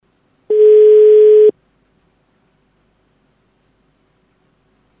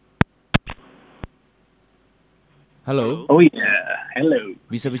Halo. Oh iya, hello.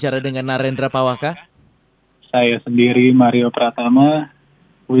 Bisa bicara dengan Narendra Pawaka? Saya sendiri Mario Pratama,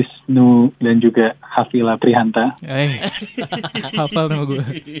 Wisnu dan juga Hafila Prihanta. Hafal nama gue.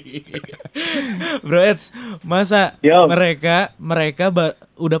 Bro Eds, masa Yo. mereka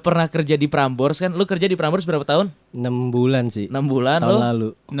udah pernah kerja di Prambors kan? Lu kerja di Prambors berapa tahun? 6 bulan sih. 6 bulan Tahun lo? lalu.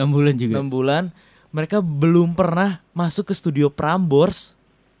 6 bulan juga. 6 bulan. Mereka belum pernah masuk ke studio Prambors.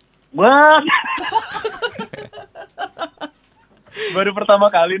 What? Baru pertama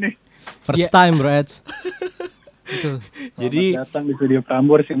kali nih. First time bro Eds. Betul. Jadi Selamat datang di studio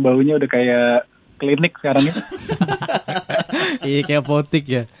Prambors yang baunya udah kayak klinik sekarang ya. Iya kayak apotik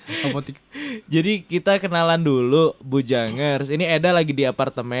ya. Apotik. Jadi kita kenalan dulu Bujangers. Ini Eda lagi di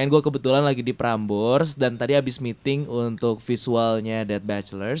apartemen, gue kebetulan lagi di Prambors. Dan tadi habis meeting untuk visualnya Dead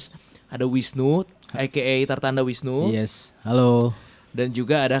Bachelors. Ada Wisnu, aka tertanda Wisnu. Yes. Halo. Dan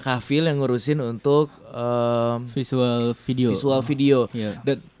juga ada Kafil yang ngurusin untuk Visual video. visual video. Iya.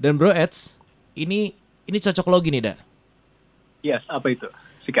 Dan Bro Eds, ini cocok lo gini dah. Yes, apa itu?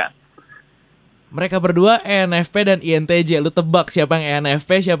 Sikat. Mereka berdua ENFP dan INTJ. Lu tebak siapa yang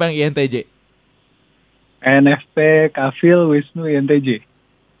ENFP, siapa yang INTJ? NFP, Kafil, Wisnu, INTJ.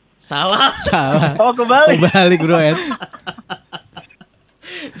 Salah. Salah. Oh, kebalik. Kebalik bro Eds.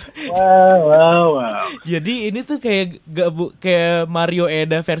 Wow. Jadi ini tuh kayak Mario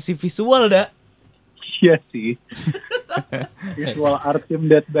Eda versi visual dah. Iya sih. Visual art team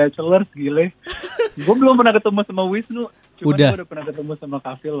Dead Bachelors, gile. Gue belum pernah ketemu sama Wisnu. Cuma Udah. gue udah pernah ketemu sama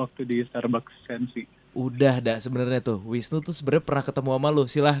Kafil waktu di Starbucks Sensi. Udah dah sebenarnya tuh. Wisnu tuh sebenarnya pernah ketemu sama lu.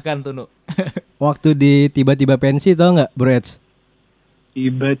 Silahkan tuh Nu. Waktu di tiba-tiba pensi tau nggak bro Eds?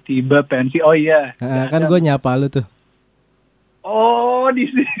 Tiba-tiba pensi. Oh iya. Kan gue nyapa lu tuh. Oh, di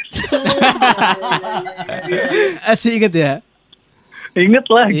situ. Asih inget ya? Ingat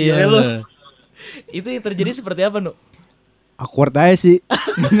lah, gila lu. bener. Itu yang terjadi seperti apa Nu? Awkward aja sih.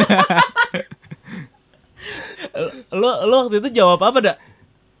 Lo waktu itu jawab apa dah?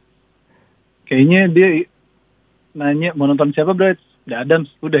 Kayaknya dia nanya mau nonton siapa bro? The Adams,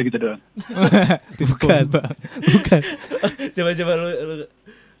 udah gitu doang. Bukan. Coba lu.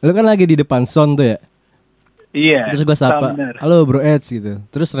 Lu kan lagi di depan sound tuh ya. Iya. Terus gue sapa, bener. halo bro Eds gitu.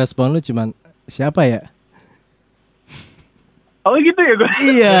 Terus respon lu cuman, siapa ya? Oh gitu ya gue.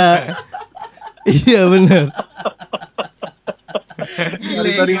 Iya. Iya bener.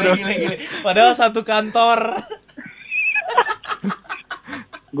 Gile. Padahal satu kantor.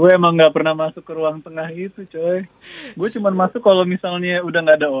 Gue emang nggak pernah masuk ke ruang tengah itu, coy. Gue cuman masuk kalau misalnya udah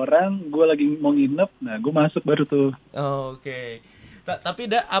nggak ada orang, gue lagi mau nginep, nah gue masuk baru tuh. Oke. Tapi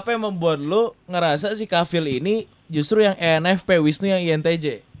apa yang membuat lu ngerasa si Kafil ini justru yang ENFP, Wisnu yang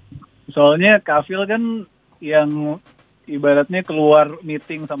INTJ? Soalnya Kafil kan yang ibaratnya keluar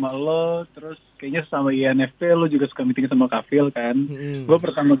meeting sama lo, terus kayaknya sama INFP lo juga suka meeting sama Kafil kan. Gue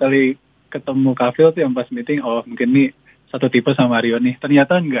pertama kali ketemu Kafil tuh yang pas meeting, oh mungkin nih satu tipe sama Mario nih.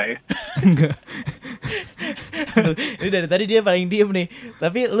 Ternyata enggak ya. Enggak. Ini dari tadi dia paling diem nih.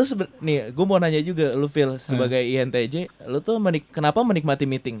 Tapi lu nih, gue mau nanya juga lu Phil sebagai INTJ, lu tuh kenapa menikmati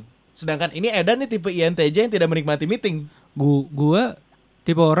meeting? Sedangkan ini Eda nih tipe INTJ yang tidak menikmati meeting. Gua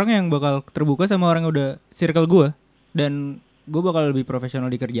tipe orang yang bakal terbuka sama orang yang udah circle gua, dan gua bakal lebih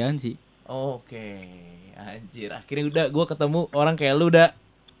profesional di kerjaan sih. Oke. Anjir, akhirnya udah gue ketemu orang kayak lu dah.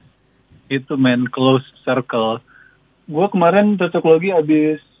 Itu main close circle. Gue kemarin cocoklogi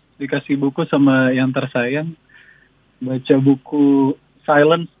abis dikasih buku sama yang tersayang. Baca buku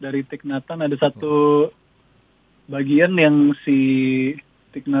Silence dari Thich Nhat Hanh. Ada satu bagian yang si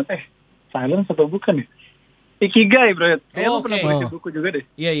Thich Nhat Silence atau bukan ya? Ikigai bro. Kayaknya lu pernah baca buku juga deh.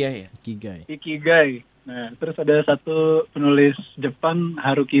 Iya. Ikigai. Nah terus ada satu penulis Jepang,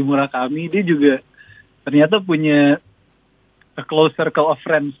 Haruki Murakami. Dia juga ternyata punya a close circle of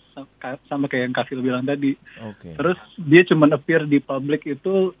friends, sama kayak yang Kafil bilang tadi. Oke. Terus dia cuma appear di public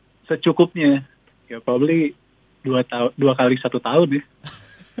itu secukupnya. Ya probably 2 kali 1 tahun ya.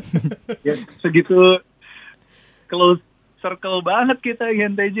 Ya segitu close circle banget kita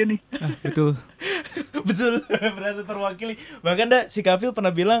INTJ nih. Betul. Betul, berasa terwakili. Bahkan si Kafil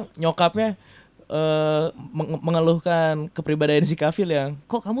pernah bilang nyokapnya mengeluhkan kepribadian si Kafil yang,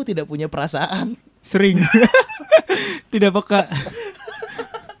 kok kamu tidak punya perasaan? Sering. Tidak peka.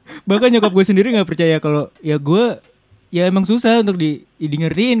 Bahkan nyokap gue sendiri gak percaya kalau ya gue ya emang susah untuk di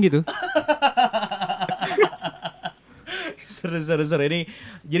ngertiin gitu. Seru ini.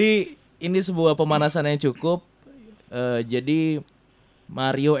 Jadi ini sebuah pemanasan yang cukup. Jadi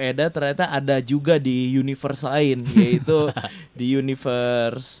Mario Eda ternyata ada juga di universe lain, yaitu di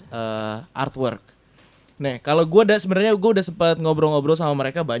universe artwork. Nah, kalau sebenarnya gue udah sempat ngobrol-ngobrol sama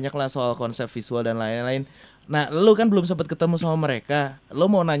mereka banyak lah soal konsep visual dan lain-lain. Nah, lu kan belum sempat ketemu sama mereka. Lu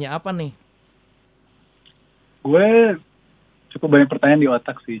mau nanya apa nih? Gue cukup banyak pertanyaan di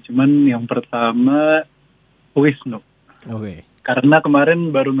otak sih. Cuman yang pertama, Wisnu. Oke. Karena kemarin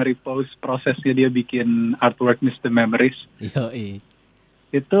baru nge-repost prosesnya dia bikin artwork Mr. Memories. Yoi.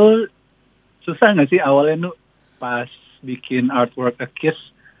 Itu susah nggak sih awalnya Nu pas bikin artwork A Kiss,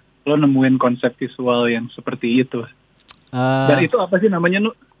 lo nemuin konsep visual yang seperti itu? Dan itu apa sih namanya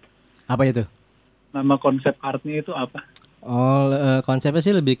Nu? Apa itu? Nama konsep artnya itu apa? Oh, konsepnya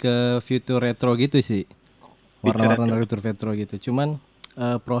sih lebih ke future retro gitu sih. Warna-warna retro gitu. Cuman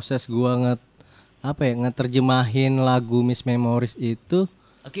proses gua ngeterjemahin lagu Miss Memories itu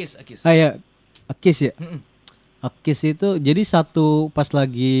A Kiss. ya, A Kiss ya. A Kiss itu jadi pas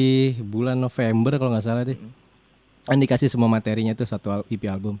lagi bulan November kalau nggak salah deh. Kan dikasih semua materinya tuh satu EP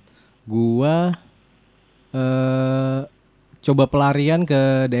album. Gua coba pelarian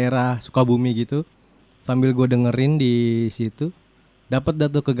ke daerah Sukabumi gitu. Sambil gue dengerin di situ, dapat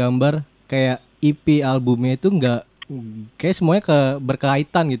datu ke gambar kayak EP albumnya itu nggak kayak semuanya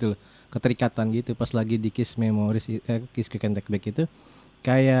berkaitan gitu loh, keterikatan gitu. Pas lagi di Kiss Memories, Kiss You Can Take Back itu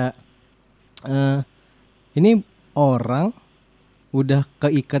kayak ini orang udah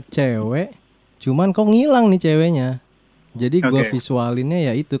keikat cewek, cuman kok ngilang nih ceweknya. Jadi gue visualinnya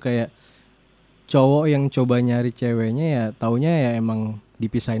ya itu kayak cowok yang coba nyari ceweknya ya taunya ya emang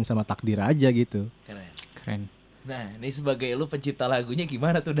dipisahin sama takdir aja gitu. Keren. Nah, ini sebagai lu pencipta lagunya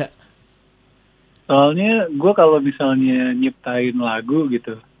gimana tuh, Dak? Soalnya gue kalau misalnya nyiptain lagu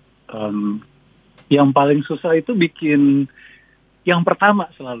gitu, yang paling susah itu bikin yang pertama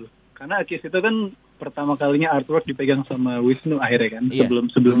selalu. Karena Akis itu kan pertama kalinya artwork dipegang sama Wisnu akhirnya kan. Iya.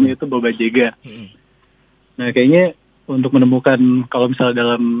 Sebelumnya itu Boba Jega. Nah kayaknya untuk menemukan, kalau misalnya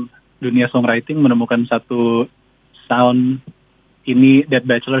dalam dunia songwriting, menemukan satu sound ini Dead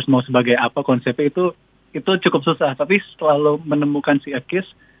Bachelors mau sebagai apa konsepnya itu cukup susah. Tapi setelah lo menemukan si Akis,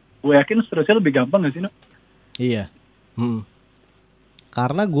 gue yakin seterusnya lebih gampang gak sih, No? Iya.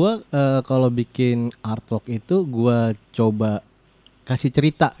 Karena gue kalau bikin artwork itu gue coba kasih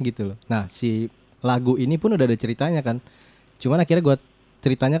cerita gitu loh. Nah si lagu ini pun udah ada ceritanya kan. Cuman akhirnya gue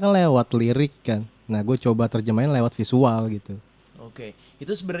ceritanya kan lewat lirik kan. Nah gue coba terjemahin lewat visual gitu. Oke.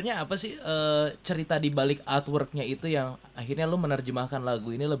 Itu sebenarnya apa sih cerita di balik artworknya itu yang akhirnya lu menerjemahkan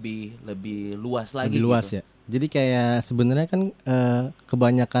lagu ini lebih luas lagi? Lebih luas gitu? Ya. Jadi kayak sebenarnya kan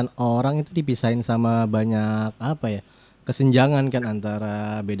kebanyakan orang itu dipisahin sama banyak kesenjangan kan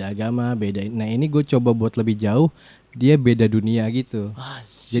antara beda agama, beda. Nah ini gue coba buat lebih jauh, dia beda dunia gitu.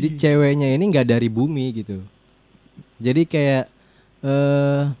 Jadi ceweknya ini nggak dari bumi gitu. Jadi kayak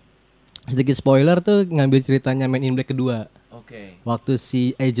sedikit spoiler tuh ngambil ceritanya Men in Black kedua. Waktu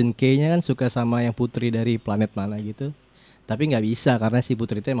si Agent K-nya kan suka sama yang putri dari planet mana gitu. Tapi nggak bisa karena si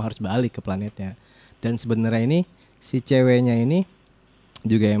putri itu emang harus balik ke planetnya. Dan sebenarnya ini si ceweknya ini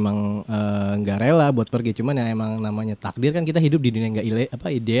juga emang nggak rela buat pergi. Cuman ya emang namanya takdir kan, kita hidup di dunia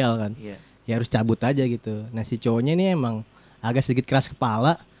nggak ideal kan. Ya harus cabut aja gitu. Nah si cowoknya ini emang agak sedikit keras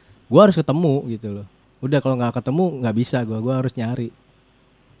kepala. Gue harus ketemu gitu loh. Udah kalau nggak ketemu nggak bisa, gue harus nyari.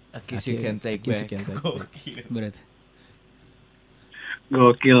 A Kiss You Can Take Back. Berat.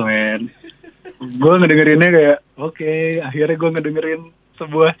 Gokil men. Gue ngedengerinnya kayak oke, akhirnya gue ngedengerin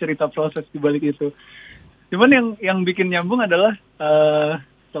sebuah cerita proses di balik itu. Cuman yang bikin nyambung adalah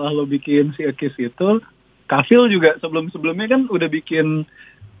setelah lo bikin si A Kiss itu, Kafil juga sebelumnya kan udah bikin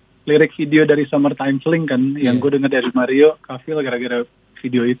lirik video dari Summertime Fling kan, yang gue denger dari Mario. Kafil gara-gara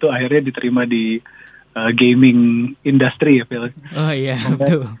video itu akhirnya diterima di gaming industry ya Phil. Oh iya,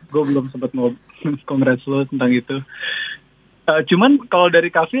 betul. Gue belum sempat mau congrats lo tentang itu. Cuman kalau dari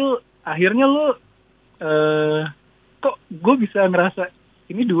Kafil, akhirnya lo kok gue bisa ngerasa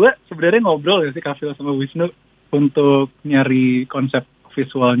ini dua sebenarnya ngobrol ya sih, Kafil sama Wisnu, untuk nyari konsep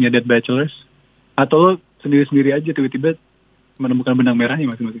visualnya Dead Bachelors, atau lo sendiri-sendiri aja tiba-tiba menemukan benang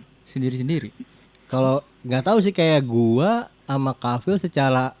merahnya masing-masing? Sendiri-sendiri. Kalau nggak tahu sih, kayak gua sama Kafil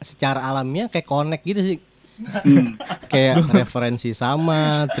secara alamiah kayak connect gitu sih. Kayak referensi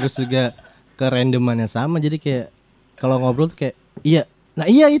sama, terus juga kerandomannya sama, jadi kayak kalau ngobrol tuh kayak iya, nah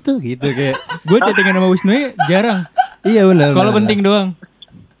iya itu gitu kayak. Gue chattingan sama Wisnu jarang. Iya benar. Kalau penting doang.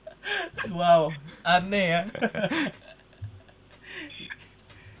 Wow, aneh ya.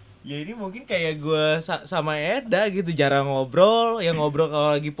 Ya ini mungkin kayak gue sama Eda gitu, jarang ngobrol. Yang ngobrol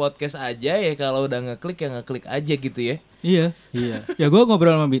kalau lagi podcast aja, ya kalau udah ngeklik ya ngeklik aja gitu ya. Iya. Ya gue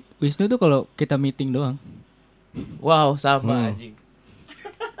ngobrol sama Wisnu tuh kalau kita meeting doang. Wow, sama anjing.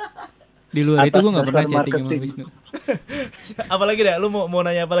 Di luar itu gue gak pernah Atas dasar chatting sama marketing. Wisnu. Apalagi dah, lu mau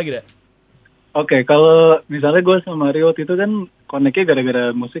nanya apa lagi dah? Oke, kalau misalnya gue sama Rio itu kan connect-nya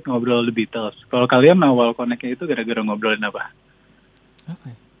gara-gara musik ngobrol The Beatles. Kalau kalian awal connect-nya itu gara-gara ngobrolin apa? Apa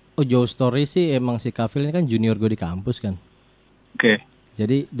ya? Oh, jauh story sih emang si Kafil ini kan junior gue di kampus kan. Oke.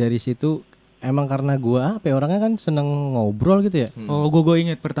 Jadi dari situ emang karena gue apa ya, orangnya kan seneng ngobrol gitu ya. Oh, gue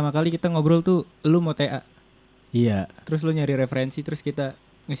inget pertama kali kita ngobrol tuh lu mau TA. Iya. Terus lu nyari referensi, terus kita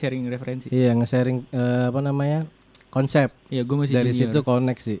nge-sharing referensi. Iya, nge-sharing konsep. Iya, gue masih Dari junior. situ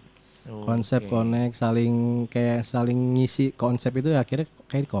connect sih. Oh, Konsep oke. connect, saling ngisi konsep itu akhirnya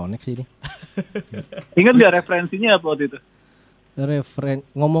kayak connect sih ini. Ingat gak referensinya apa waktu itu?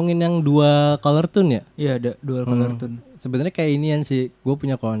 Ngomongin yang dua color tune ya. Iya, ada dual color tune. Sebenarnya kayak inian sih, gue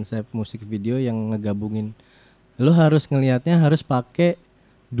punya konsep musik video yang ngegabungin. Lu harus ngelihatnya harus pakai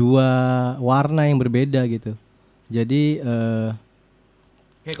dua warna yang berbeda gitu. Jadi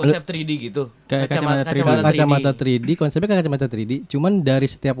Kayak konsep 3D gitu. Kayak kacamata 3D. kacamata 3D, konsepnya kayak kacamata 3D, cuman dari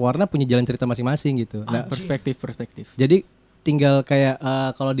setiap warna punya jalan cerita masing-masing gitu. Nah, Perspektif. jadi tinggal kayak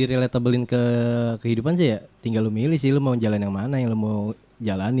kalau di-relatablein ke kehidupan sih ya, tinggal lu milih sih lu mau jalan yang mana yang lu mau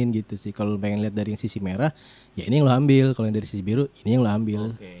jalanin gitu sih. Kalau lu pengen lihat dari yang sisi merah, ya ini yang lu ambil. Kalau yang dari sisi biru, ini yang lu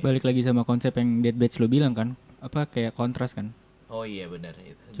ambil. Oke. Balik lagi sama konsep yang Dead Batch lu bilang kan, apa kayak kontras kan. Oh iya benar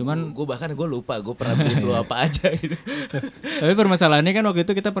itu. Cuman- gue lupa gue pernah brief lu apa aja gitu. Tapi permasalahannya kan waktu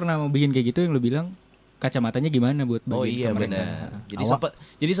itu kita pernah mau bikin kayak gitu yang lu bilang kacamatanya gimana buat Oh bagian iya ke mereka. benar.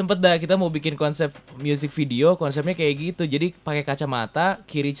 Jadi sempet dah kita mau bikin konsep music video, konsepnya kayak gitu. Jadi pakai kacamata,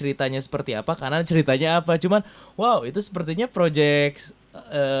 kiri ceritanya seperti apa, kanan ceritanya apa. Cuman wow, itu sepertinya project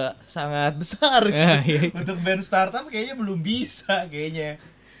sangat besar gitu. Untuk band startup kayaknya belum bisa kayaknya.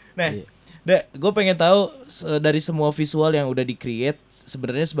 Nah, gue pengen tahu dari semua visual yang udah di-create,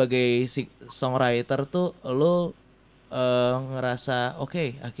 sebenarnya sebagai songwriter tuh lo ngerasa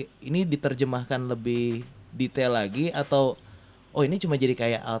oke, ini diterjemahkan lebih detail lagi atau oh ini cuma jadi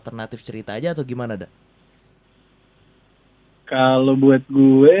kayak alternatif cerita aja atau gimana dah? Kalau buat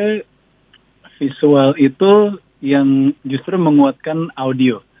gue, visual itu yang justru menguatkan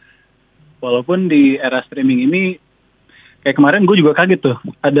audio. Walaupun di era streaming ini, kayak kemarin gue juga kaget tuh.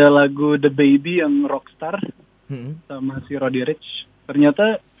 Ada lagu The Baby yang rockstar sama si Roddy Ricch.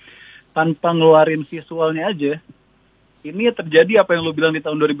 Ternyata tanpa ngeluarin visualnya aja, ini terjadi apa yang lo bilang di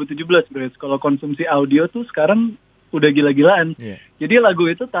tahun 2017, bro. Kalau konsumsi audio tuh sekarang udah gila-gilaan. Yeah. Jadi lagu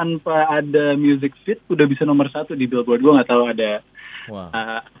itu tanpa ada music feed udah bisa nomor 1 di Billboard. Gue nggak tahu ada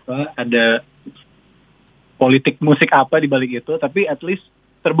ada politik musik apa di balik itu, tapi at least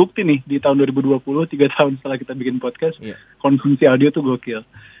terbukti nih di tahun 2020, 3 tahun setelah kita bikin podcast, konsumsi audio tuh gokil.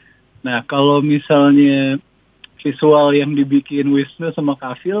 Nah, kalau misalnya visual yang dibikin Wisnu sama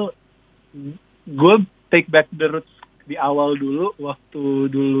Kafil, gue take back the roots di awal dulu, waktu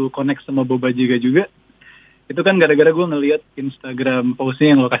dulu connect sama Bobajiga juga. Itu kan gara-gara gue ngeliat Instagram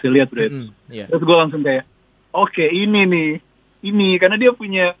postnya yang lo kasih lihat, bro. Terus gue langsung kayak, oke, ini nih. Ini, karena dia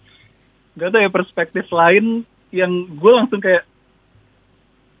punya, gak tau ya, perspektif lain yang gue langsung kayak,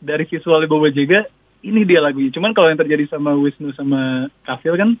 dari visualnya Bobajiga, ini dia lagunya. Cuman kalau yang terjadi sama Wisnu sama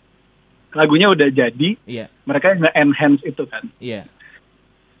Kafil kan, lagunya udah jadi, mereka nge-enhance itu kan. Iya.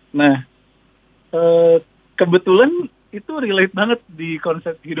 Nah, kebetulan itu relate banget di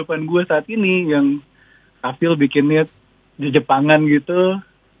konsep kehidupan gue saat ini, yang Kafil bikinnya di Jepangan gitu,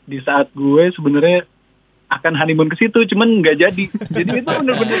 di saat gue sebenarnya akan honeymoon ke situ, cuman nggak jadi. Jadi itu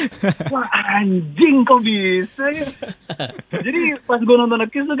bener-bener, wah anjing kok bisa ya. Jadi pas gue nonton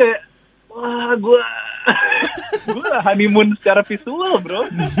Kiss tuh kayak, wah gue honeymoon secara visual, bro.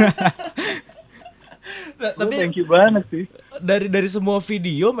 Tapi thank you banget sih. Dari semua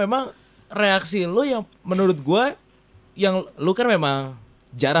video memang reaksi lo yang menurut gue, yang lu kan memang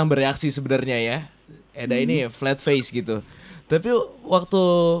jarang bereaksi sebenarnya ya. Ada ini flat face gitu. Tapi waktu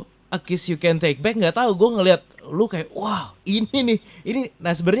A Kiss You Can Take Back, nggak tahu, gue ngelihat lu kayak wah ini nih ini.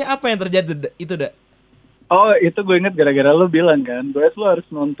 Nah sebenarnya apa yang terjadi itu dah? Oh itu gue inget gara-gara lo bilang kan, gue lo harus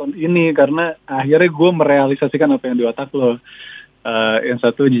nonton ini karena akhirnya gue merealisasikan apa yang di otak lo. Yang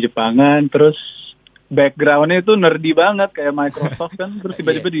satu di Jepangan, terus backgroundnya itu nerdy banget kayak Microsoft kan, terus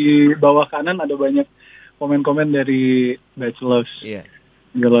tiba-tiba di bawah kanan ada banyak komen-komen dari Bachelors,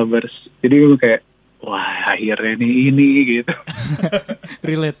 Lovers. Jadi gue kayak wah akhirnya nih ini gitu.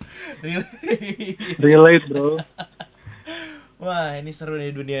 Relate bro. Wah ini seru nih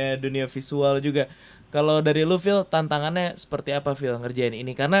dunia visual juga. Kalau dari lu Phil, tantangannya seperti apa Phil ngerjain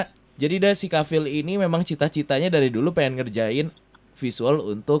ini? Karena jadi dah si Kafil ini memang cita-citanya dari dulu pengen ngerjain visual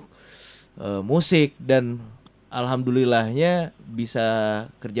untuk musik, dan alhamdulillahnya bisa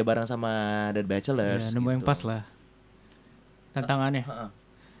kerja bareng sama The Bachelors. Ya, nemu yang gitu. pas lah tantangannya.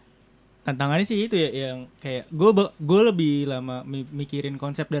 tantangannya sih itu ya, yang kayak gue lebih lama mikirin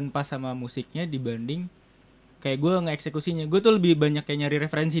konsep dan pas sama musiknya dibanding kayak gue ngeeksekusinya. Gue tuh lebih banyak kayak nyari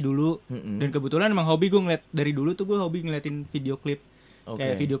referensi dulu. Dan kebetulan emang hobi gue ngeliat dari dulu tuh, gue hobi ngeliatin video klip.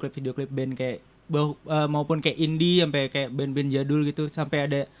 Kayak video klip band kayak maupun kayak indie sampai kayak band-band jadul gitu, sampai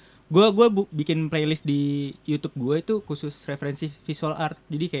ada gue bikin playlist di YouTube gue itu khusus referensi visual art.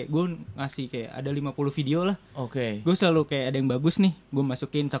 Jadi kayak gue ngasih kayak ada 50 video lah. Gue selalu kayak ada yang bagus nih, gue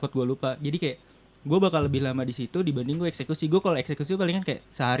masukin, takut gue lupa. Jadi kayak gue bakal lebih lama di situ dibanding gue eksekusi. Gue kalau eksekusi palingan kayak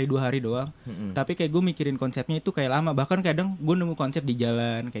sehari 2 hari doang. Tapi kayak gue mikirin konsepnya itu kayak lama. Bahkan kadang gue nemu konsep di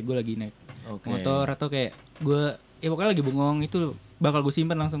jalan, kayak gue lagi naik motor atau kayak gue pokoknya lagi bengong, itu bakal gue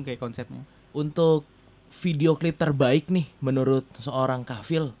simpen langsung kayak konsepnya. Untuk video klip terbaik nih menurut seorang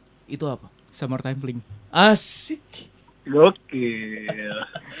Kafil itu apa? Summertime Fling. Asik. Gokil.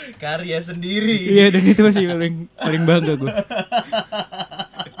 Karya sendiri. Iya, dan itu masih paling bangga gue.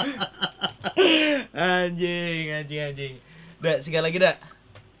 Anjing. Sekali lagi,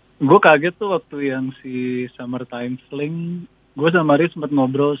 Gue kaget tuh waktu yang si Summertime Fling. Gue sama Riz sempat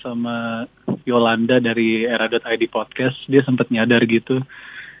ngobrol sama Yolanda dari era.id podcast. Dia sempat nyadar gitu.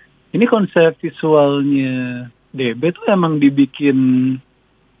 Ini konsep visualnya DB tuh emang dibikin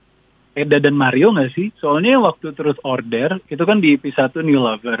Eda dan Mario gak sih? Soalnya waktu terus order, itu kan di EP 1 New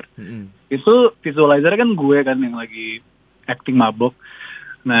Lover. Itu visualizer kan gue kan yang lagi acting mabok.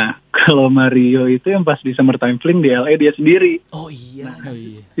 Nah, kalau Mario itu yang pas di Summertime Fling di LA dia sendiri. Oh iya. Nah,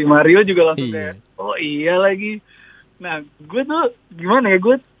 si Mario juga langsung kayak, oh iya lagi. Nah, gue tuh gimana ya,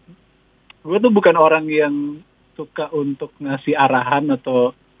 gue tuh bukan orang yang suka untuk ngasih arahan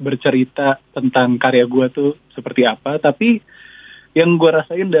atau bercerita tentang karya gue tuh seperti apa, tapi yang gue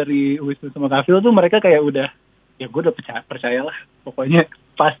rasain dari Wisnu sama Kafil tuh mereka kayak udah, ya gue udah percayalah, pokoknya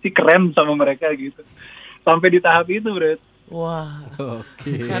pasti keren sama mereka gitu. Sampai di tahap itu, bro. Wah,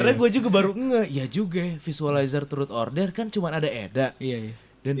 karena gue juga baru ya juga visualizer turut order kan cuma ada Eda. Iya.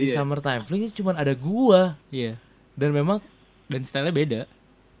 Dan di Summertime Fling cuma ada gua. Iya. Dan memang style-nya beda.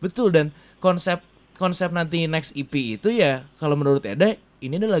 Betul, dan konsep nanti next EP itu ya kalau menurut Eda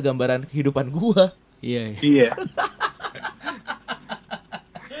ini adalah gambaran kehidupan gua. Iya.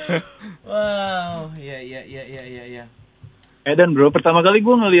 Wow, iya. Dan bro, pertama kali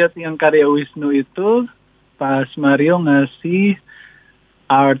gue ngelihat yang karya Wisnu itu pas Mario ngasih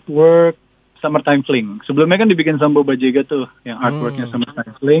artwork Summertime Fling. Sebelumnya kan dibikin sama Boba Jega tuh, yang artworknya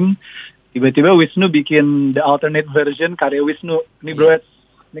Summertime Fling. Tiba-tiba Wisnu bikin the alternate version karya Wisnu. Ini bro,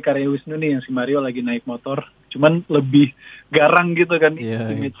 ini karya Wisnu nih yang si Mario lagi naik motor. Cuman lebih garang gitu kan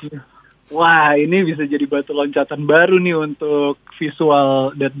image-nya. Wah, ini bisa jadi batu loncatan baru nih untuk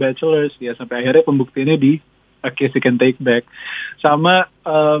visual Dead Bachelors. Ya, sampai akhirnya pembuktiannya di A Case You Can Take Back. Sama,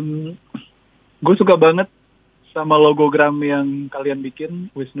 gue suka banget sama logogram yang kalian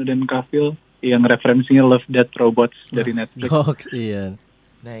bikin, Wisnu dan Kafil, yang referensinya Love, Death, Robots dari Netflix. Iya.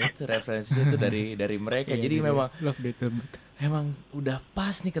 Nah itu referensinya tuh dari mereka. Jadi memang Love, Death, Robots. Emang udah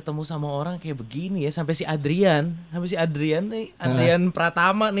pas nih ketemu sama orang kayak begini ya. Sampai si Adrian nih, Adrian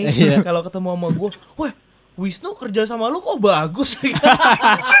Pratama nih, kalau ketemu sama gue, wah Wisnu kerja sama lu kok bagus.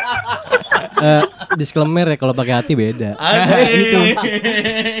 Disclaimer ya, kalau pakai hati beda. Asik.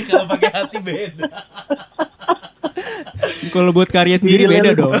 Kalau pakai hati beda. Kalau buat karya sendiri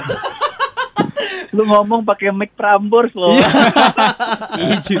beda dong. Lu ngomong pakai mic Prambors loh.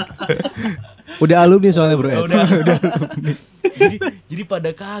 Udah alumni soalnya bro. Udah. Jadi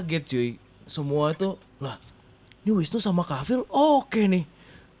pada kaget cuy. Semua tuh lah. Ini Wisnu sama Kafil oke nih.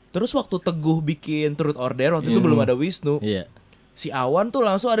 Terus waktu Teguh bikin turut order waktu itu belum ada Wisnu. Si Awan tuh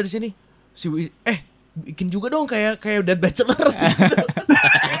langsung ada di sini. Bikin juga dong kayak Dead Bachelors gitu.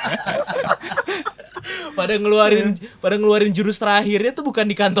 pada ngeluarin jurus terakhirnya tuh bukan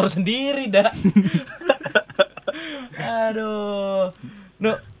di kantor sendiri dah. Aduh.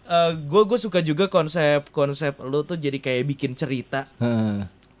 No, gue suka juga konsep lu tuh jadi kayak bikin cerita.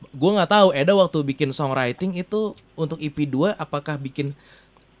 Gue nggak tahu Eda waktu bikin songwriting itu untuk EP 2 apakah bikin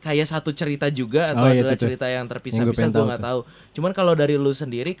kayak satu cerita juga atau adalah cerita yang terpisah-pisah, gue nggak tahu. Cuman kalau dari lu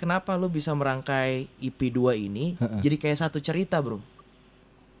sendiri, kenapa lu bisa merangkai EP 2 ini jadi kayak satu cerita, bro?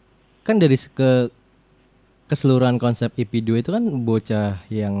 Kan dari keseluruhan konsep EP 2 itu kan bocah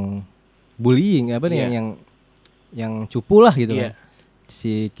yang bullying yang cupu lah gitu kan.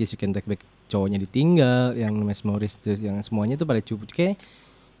 Si Kiss You Can Take Back cowoknya ditinggal, yang Mes Morris tuh yang semuanya tuh pada cupu. Kayak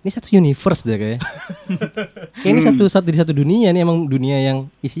ini satu universe deh kayak. Kayak ini satu dunia nih, emang dunia yang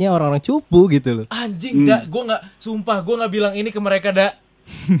isinya orang-orang cupu gitu loh. Anjing, gue nggak bilang ini ke mereka, dak.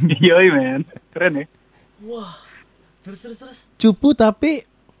 Yoi man, keren ya. Wah, terus. Cupu tapi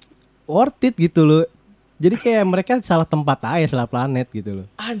worth it gitu loh. Jadi kayak mereka salah tempat aja, salah planet gitu loh.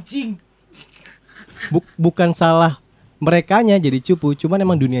 Anjing, bukan salah merekanya jadi cupu, cuman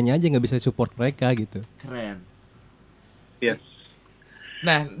emang dunianya aja nggak bisa support mereka gitu. Keren. Yes.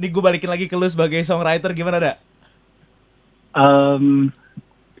 Nah, ini gue balikin lagi ke lu sebagai songwriter, gimana dak?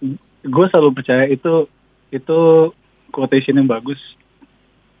 Gue selalu percaya itu quotation yang bagus.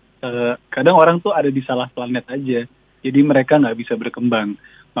 Kadang orang tuh ada di salah planet aja, jadi mereka nggak bisa berkembang.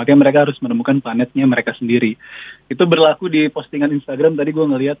 Makanya mereka harus menemukan planetnya mereka sendiri. Itu berlaku di postingan Instagram. Tadi gue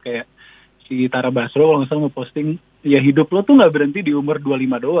ngeliat kayak si Tara Basro kalau nggak salah ngeposting, ya hidup lo tuh nggak berhenti di umur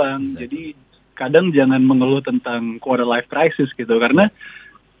 25 doang. Jadi kadang jangan mengeluh tentang quarter life crisis gitu, karena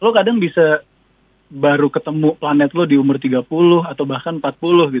lo kadang bisa baru ketemu planet lo di umur 30 atau bahkan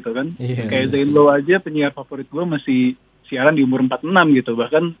 40 gitu kan. Kayak Zain Lowe aja, penyiar favorit gue, masih siaran di umur 46 gitu.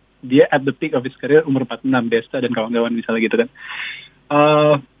 Bahkan dia at the peak of his career umur 46, Desta dan kawan-kawan misalnya gitu kan.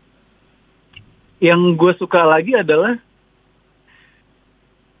 Yang gue suka lagi adalah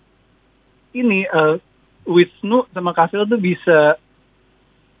ini, Wisnu sama Kafil tuh bisa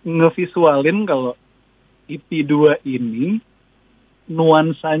ngevisualin kalau EP 2 ini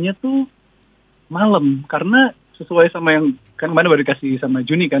nuansanya tuh malam, karena sesuai sama yang kan kemarin baru dikasih sama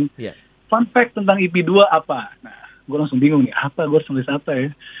Juni kan. Fun fact tentang EP 2 apa? Nah, gue langsung bingung nih, gue harus tulis apa ya.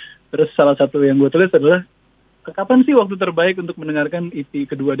 Terus salah satu yang gue tulis adalah, kapan sih waktu terbaik untuk mendengarkan EP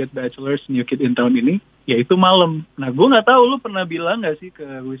kedua Dead Bachelors New Kid in Town ini? Yaitu malam. Nah, gue nggak tahu lu pernah bilang nggak sih ke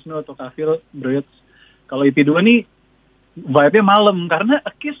Wisnu atau Kafil, Broyot, kalau EP 2 nih vibe-nya malam, karena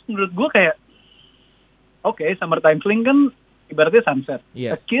A Kiss menurut gue kayak Summertime Fling kan ibaratnya sunset.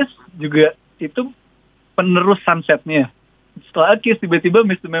 A Kiss juga itu penerus sunsetnya. Setelah A Kiss tiba-tiba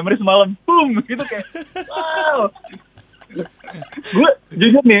Miss the Memories malam, boom, gitu kayak wow. Gue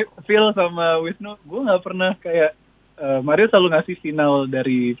jujur nih, Phil sama Wisnu, gue nggak pernah kayak Mario selalu ngasih final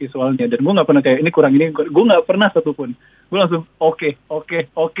dari visualnya, dan gue nggak pernah kayak ini kurang ini, gue nggak pernah satupun. Gue langsung oke.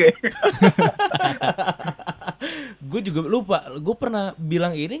 Gue juga lupa, gue pernah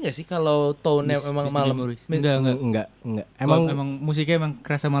bilang ini nggak sih kalau tone-nya memang malam? Enggak. Emang musiknya emang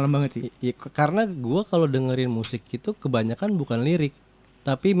kerasa malam banget sih. Karena gue kalau dengerin musik itu kebanyakan bukan lirik,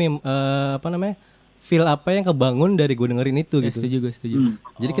 tapi feel apa yang kebangun dari gue dengerin itu gitu. Setuju.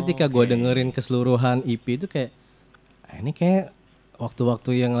 Jadi ketika gue dengerin keseluruhan EP itu kayak ini kayak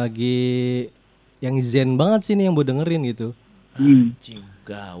waktu-waktu yang lagi yang zen banget sih nih yang gue dengerin gitu. Anjing,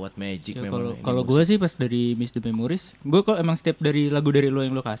 gawat magic ya, memang. Kalau gue sih pas dari Miss the Memories, gue kok emang setiap dari lagu dari lo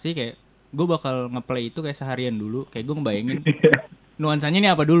yang lo kasih kayak gue bakal ngeplay itu kayak seharian dulu, kayak gue ngebayangin nuansanya ini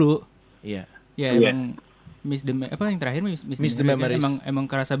apa dulu. Iya. Ya emang Miss the yang terakhir Miss the Memories emang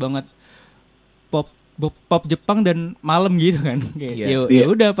kerasa banget pop Jepang dan malam gitu kan. Kayak ya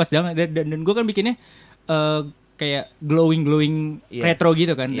udah pas jangan dan gue kan bikinnya kayak glowing retro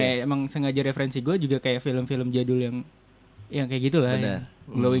gitu kan. Kayak emang sengaja referensi gue juga kayak film-film jadul yang kayak gitulah.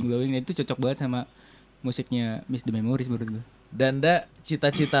 Glowing itu cocok banget sama musiknya Miss the Memories menurut gue. Dan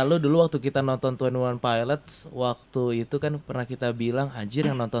cita-cita lu dulu waktu kita nonton 21 Pilots, waktu itu kan pernah kita bilang anjir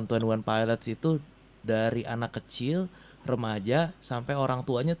yang nonton 21 Pilots itu dari anak kecil, remaja sampai orang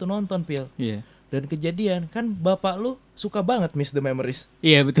tuanya tuh nonton, Pil. Iya. Dan kejadian kan bapak lu suka banget Miss the Memories.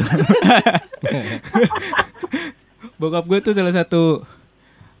 Iya betul. Bokap gue tuh salah satu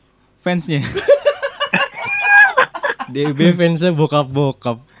fansnya. DB fansnya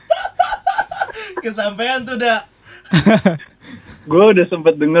bokap. Kesampean tuh dah. Gue udah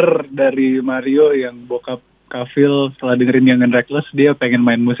sempet denger dari Mario yang bokap Kafil setelah dengerin Young and Reckless dia pengen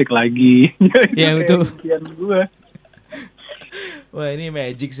main musik lagi. Iya betul. Gue. Wah ini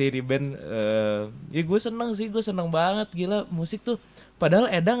magic sih di band. Ya gue seneng banget, gila musik tuh.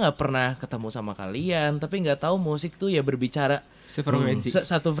 Padahal Eda nggak pernah ketemu sama kalian, tapi nggak tahu musik tuh ya berbicara sefrekuensi,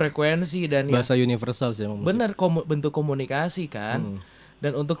 satu frekuensi dan bahasa universal sih emang musik. Bener bentuk komunikasi kan.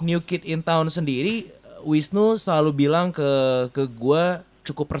 Dan untuk New Kid in Town sendiri, Wisnu selalu bilang ke gue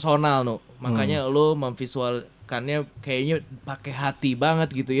cukup personal makanya lo memvisualkannya kayaknya pakai hati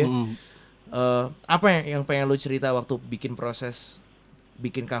banget gitu ya. Apa yang pengen lo cerita waktu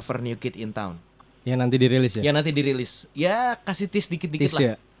bikin cover New Kid in Town? Yang nanti dirilis ya? Yang nanti dirilis. Ya kasih tease dikit-dikit lah.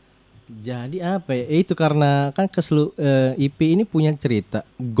 Ya? Jadi apa ya? Itu karena kan EP ini punya cerita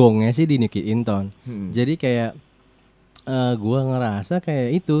gongnya sih di New Kid in Town. Jadi kayak gua ngerasa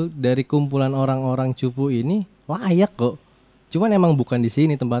kayak itu dari kumpulan orang-orang cupu ini layak kok. Cuman emang bukan di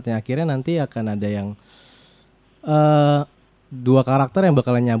sini tempatnya. Akhirnya nanti akan ada yang dua karakter yang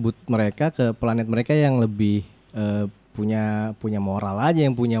bakalan nyabut mereka ke planet mereka yang lebih punya moral aja,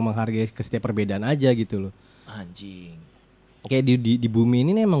 yang punya menghargai setiap perbedaan aja gitu loh. Anjing. Kayak di bumi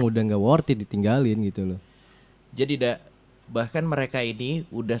ini emang udah nggak worth it ditinggalin gitu loh. Jadi bahkan mereka ini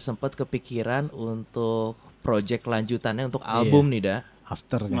udah sempat kepikiran untuk project lanjutannya untuk album nih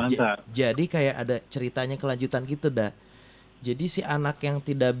afternya. Mantap. Jadi kayak ada ceritanya kelanjutan gitu dah. Jadi si anak yang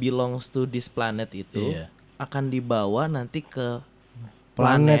tidak belongs to this planet itu akan dibawa nanti ke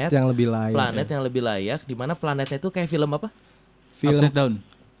Planet yang lebih layak. Planet yang lebih layak, di mana planetnya itu kayak film apa? Film Upside Down.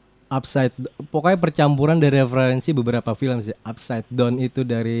 Pokoknya percampuran dari referensi beberapa film sih. Upside Down itu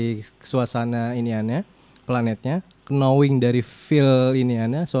dari suasana iniannya, planetnya, Knowing dari feel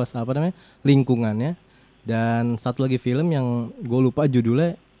iniannya, lingkungannya, dan satu lagi film yang gue lupa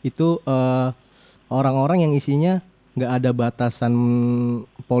judulnya itu orang-orang yang isinya nggak ada batasan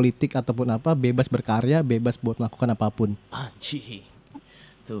politik ataupun apa, bebas berkarya, bebas buat melakukan apapun. Anjing.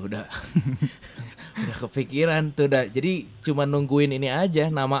 Tuh udah udah kepikiran tuh dah. Jadi cuma nungguin ini aja,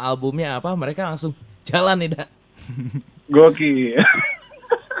 nama albumnya apa, mereka langsung jalan nih dah. Gokil.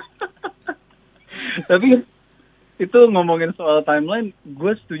 Tapi itu ngomongin soal timeline,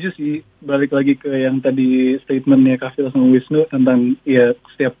 gue setuju sih, balik lagi ke yang tadi statementnya Kafil sama Wisnu tentang ya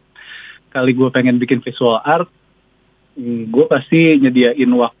setiap kali gue pengen bikin visual art, gue pasti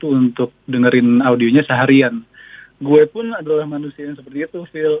nyediain waktu untuk dengerin audionya seharian. Gue pun adalah manusia yang seperti itu,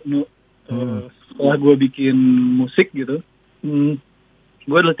 Phil. Setelah gue bikin musik gitu,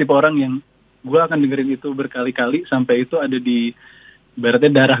 gue adalah tipe orang yang gue akan dengerin itu berkali-kali sampai itu ada di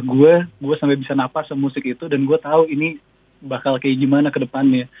ibaratnya darah gue sampai bisa napas sama musik itu, dan gue tahu ini bakal kayak gimana ke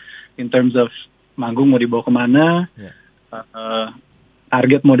depannya in terms of manggung mau dibawa kemana,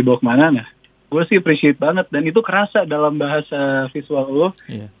 target mau dibawa kemana. Nah, gue sih appreciate banget, dan itu kerasa dalam bahasa visual lo.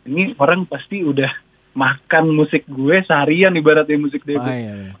 Ini orang pasti udah makan musik gue seharian ibaratnya musik debut.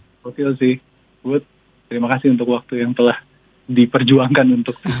 Gokil sih. Gue terima kasih untuk waktu yang telah diperjuangkan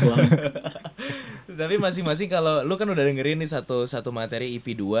untuk visual. Tapi masing-masing kalau lu kan udah dengerin nih satu materi EP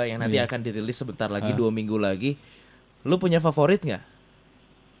 2 yang nanti akan dirilis sebentar lagi, 2 minggu lagi. Lu punya favorit nggak?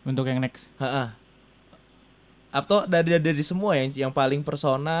 Untuk yang next? Atau dari semua yang paling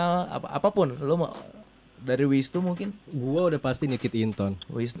personal, apapun lu mau. Dari Wisnu mungkin? Gua udah pasti Nikit Inton.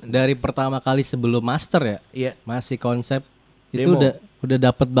 Dari pertama kali sebelum master ya? Iya. Masih konsep Demo. itu udah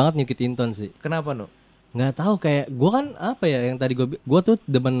dapet banget Nikit Inton sih. Kenapa no? Nggak tahu, kayak gua kan apa ya yang tadi gua tuh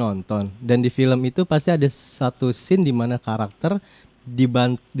demen nonton, dan di film itu pasti ada satu scene di mana karakter di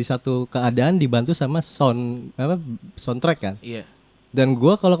satu keadaan dibantu sama soundtrack kan? Iya. Dan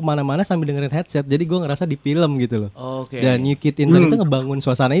gua kalau kemana-mana sambil dengerin headset, jadi gua ngerasa di film gitu loh. Oke. Dan Nikit Inton itu ngebangun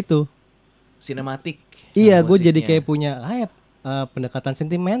suasana itu. Sinematik. Iya, gue jadi kayak punya pendekatan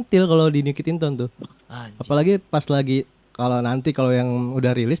sentimental kalau di Nikit Inton tuh. Anjir. Apalagi pas lagi kalau yang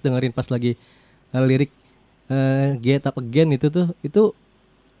udah rilis dengerin pas lagi lirik Get Up Again itu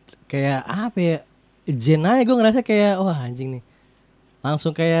kayak apa ya? Jen aja gue ngerasa kayak wah anjing nih.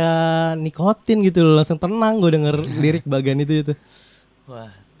 Langsung kayak nikotin gitu loh, langsung tenang gue denger lirik bagian itu.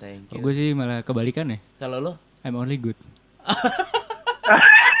 Wah, thank you. Gue sih malah kebalikan ya. Kalau lo? I'm only good.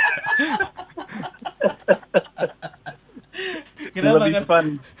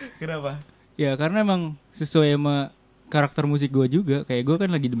 Kenapa? Ya karena emang sesuai sama karakter musik gue juga. Kayak gue kan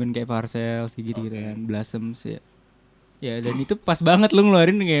lagi demen kayak Parcels gitu kan, Blossoms ya. Ya dan itu pas banget lu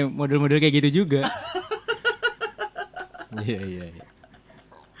ngeluarin kayak model-model kayak gitu juga. Iya.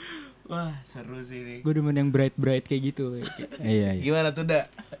 Wah, seru sih ini. Gue demen yang bright kayak gitu. Iya. Gimana tuh,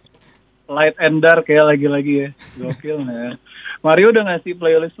 Da? Light and dark kayak lagi-lagi ya. Gokil ya. Mario udah ngasih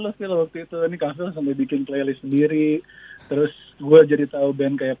playlist lo Phil waktu itu. Ini Kafil sampai bikin playlist sendiri. Terus gue jadi tahu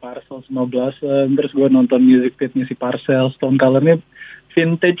band kayak Parcels sama Blossom. Terus gue nonton music videonya si Parcels. Tone colornya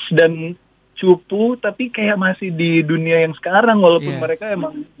vintage dan cupu, tapi kayak masih di dunia yang sekarang. Walaupun mereka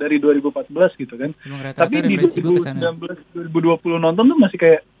emang dari 2014 gitu kan. Tapi di 2019, 2020 nonton tuh masih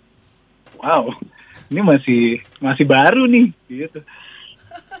kayak wow, ini masih baru nih gitu.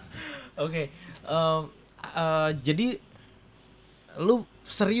 Oke. Jadi lu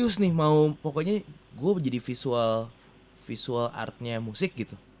serius nih mau pokoknya gue jadi visual artnya musik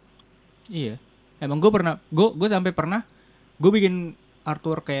gitu. Iya. Emang gue sampai pernah gue bikin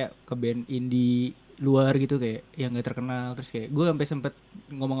artwork kayak ke band indie luar gitu, kayak yang gak terkenal. Terus kayak gue sampai sempet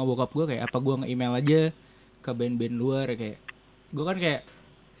ngomong sama bokap gue kayak apa gue nge-email aja ke band-band luar, kayak gue kan kayak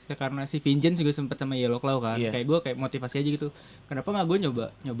karena si Vincent juga sempet sama Yellow Claw kan. Kayak gue kayak motivasi aja gitu. Kenapa gak gue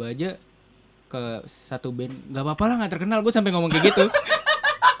nyoba aja ke satu band, gak apa-apa lah gak terkenal. Gue sampai ngomong kayak gitu.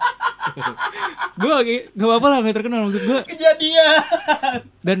 Gue gak apa-apa lah gak terkenal, maksud gue kejadian.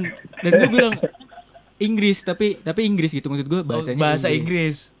 Dan gue bilang Inggris, tapi Inggris gitu, maksud gue bahasanya bahasa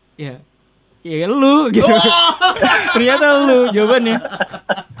Inggris. Ya lu gitu. Ternyata lu jawabannya.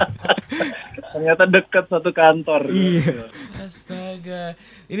 Ternyata dekat satu kantor. Iya. Astaga.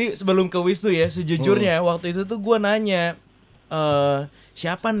 Ini sebelum ke Wisnu ya, sejujurnya waktu itu tuh gue nanya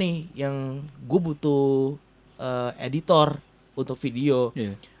siapa nih yang gue butuh editor untuk video.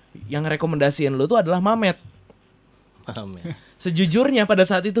 Iya. Yang rekomendasiin lu tuh adalah Mamet. Sejujurnya pada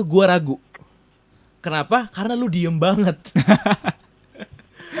saat itu gue ragu. Kenapa? Karena lu diem banget.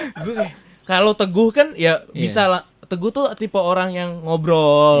 Gue kayak, kalau Teguh kan ya bisa lah. Teguh tuh tipe orang yang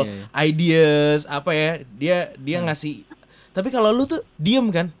ngobrol, ideas, apa ya, dia ngasih. Tapi kalau lu tuh diem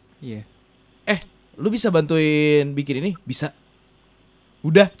kan? Iya. Lu bisa bantuin bikin ini? Bisa.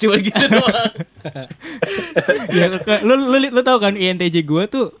 Udah, cuma gitu doang. Ya, lu tahu kan INTJ gue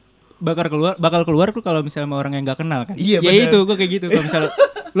tuh bakal keluar tuh kalau misalnya sama orang yang nggak kenal kan. Iya, ya bener. itu gue kayak gitu. Kalau misalnya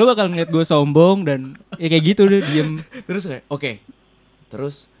lu bakal ngeliat gue sombong dan ya kayak gitu deh, diem. Terus kayak oke.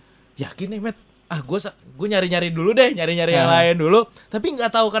 Terus yakin nih Matt. Gue nyari-nyari dulu deh, nyari-nyari yang lain dulu. Tapi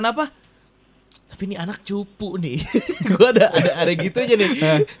nggak tahu kenapa. Tapi ini anak cupu nih. Gue ada gitu aja nih.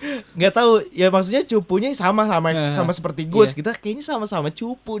 Nggak tahu ya, maksudnya cupunya sama seperti gue. Kita kayaknya sama-sama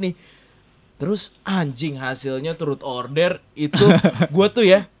cupu nih. Terus anjing, hasilnya turut order itu. Gue tuh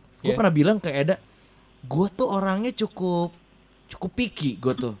ya, gue pernah bilang ke Eda, gue tuh orangnya cukup picky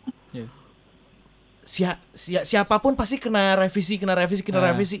gue tuh. Siapapun pasti kena revisi.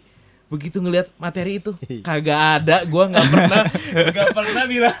 Begitu ngelihat materi itu kagak ada, gue nggak pernah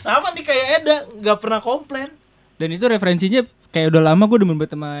bilang sama nih kayak Eda, nggak pernah komplain. Dan itu referensinya kayak udah lama gue demen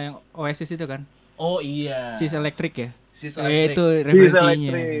banget sama yang Oasis itu kan. Oh iya. Sis Electric ya. Sis Electric. Itu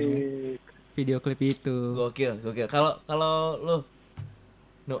referensinya. Video klip itu. Gokil. Kalau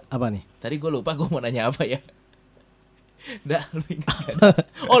lu, Apa nih? tadi gue lupa gue mau nanya apa ya. Lu ingat?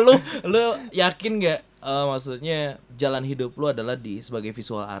 Oh lu yakin nggak? Maksudnya jalan hidup lu adalah sebagai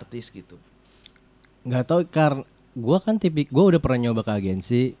visual artist gitu. Nggak tahu, karena gue kan gue udah pernah nyoba ke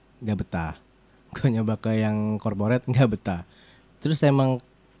agensi, nggak betah. Gue nyoba ke yang corporate, nggak betah. Terus emang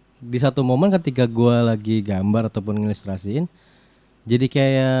di satu momen ketika gue lagi gambar ataupun ngilustrasiin, jadi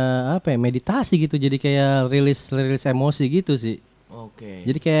kayak apa ya, meditasi gitu. Jadi kayak rilis emosi gitu sih. Oke.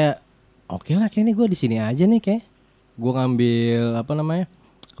 Jadi kayak oke lah, kayak ini gue di sini aja nih, kayak gue ngambil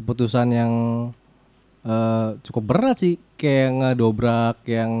keputusan yang cukup berat sih, kayak ngedobrak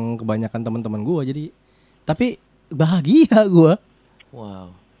yang kebanyakan teman-teman gue. Jadi tapi bahagia gue.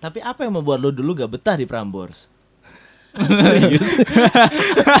 Wow. Tapi apa yang membuat lo dulu gak betah di Prambors? Serius?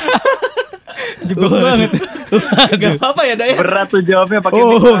 Jebak banget. Gak apa-apa ya Daya. Berat tuh jawabnya pakai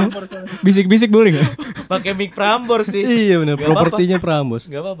mic Prambors. Bisik-bisik boleh nggak? Pakai mic Prambors sih. Iya benar, propertinya Prambors.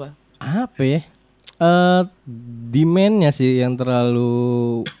 Gak apa-apa. Apa ya? Demand-nya sih yang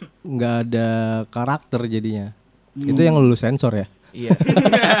terlalu nggak ada karakter jadinya. Itu yang lulus sensor ya. Iya.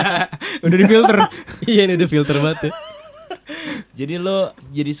 Udah di filter. Iya, ini udah filter banget ya. Jadi lo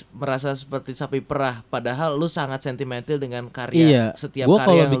jadi merasa seperti sapi perah, padahal lo sangat sentimental dengan karya. Iya. Setiap Gua karya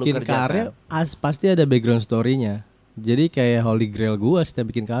kalau yang lo bikin kerjakan. karya pasti ada background story-nya. Jadi kayak holy grail gua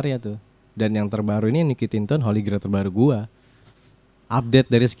setiap bikin karya tuh. Dan yang terbaru ini Nicky Tinton, holy grail terbaru gua.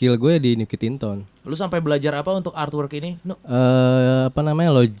 Update dari skill gue di Nicky Tinton. Lu sampai belajar apa untuk artwork ini?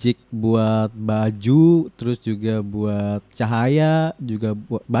 Logic buat baju, terus juga buat cahaya, juga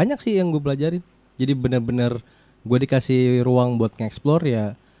banyak sih yang gue pelajarin. Jadi benar-benar gue dikasih ruang buat nge-explore,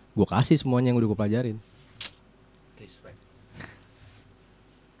 ya gue kasih semuanya yang udah gue pelajarin. Respect.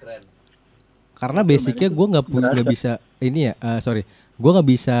 Keren. Karena basicnya gue nggak bisa gue nggak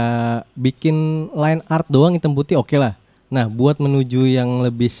bisa bikin line art doang hitam putih, oke lah. Nah, buat menuju yang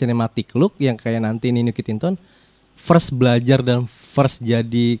lebih cinematic look yang kayak nanti ini Nicky Tinton, first belajar dan first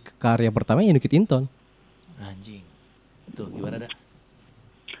jadi karya pertama ya Nicky Tinton. Anjing. Tuh gimana dah?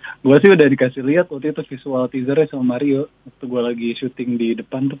 Gue sih udah dikasih lihat waktu itu visual teasernya sama Mario waktu gue lagi syuting di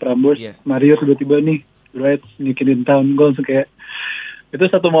depan tuh Prambors. Yeah. Mario tiba-tiba nih, right, Nicky Tinton. Gue langsung kayak, itu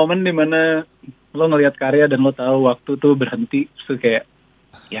satu momen dimana lo ngelihat karya dan lo tahu waktu tuh berhenti. Terus kayak,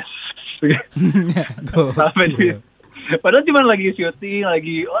 yes. Apa sih? Padahal cuma lagi syuting,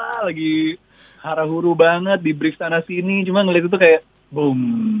 lagi hara-huru banget, di brief sana sini, cuma ngeliat itu kayak boom,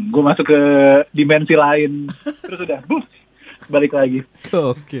 gue masuk ke dimensi lain. Terus udah balik lagi.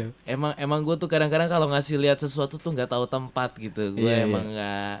 Oke. Emang gue tuh kadang-kadang kalau ngasih lihat sesuatu tuh nggak tahu tempat gitu. Gue emang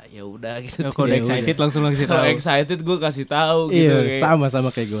nggak, ya udah gitu. Kalau excited langsung tahu. Kalau excited gue kasih tahu gitu. Iya,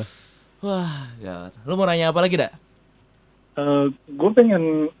 sama kayak gue. Wah, gawat. Lu mau nanya apa lagi dah? Gue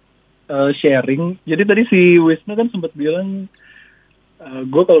pengen sharing. Jadi tadi si Wisnu kan sempat bilang,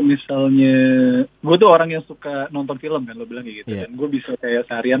 gue kalau misalnya, gue tuh orang yang suka nonton film kan, lo bilang kayak gitu. Yeah. Dan gue bisa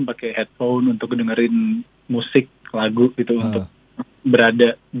kayak seharian pakai headphone untuk dengerin musik, lagu gitu, untuk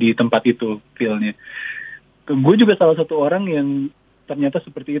berada di tempat itu, feel-nya. Gue juga salah satu orang yang ternyata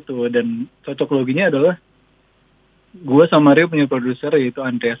seperti itu. Dan cocok loginya adalah, gue sama Mario punya produser yaitu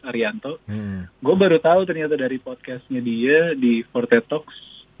Andreas Arianto. Gue baru tahu ternyata dari podcastnya dia di Forte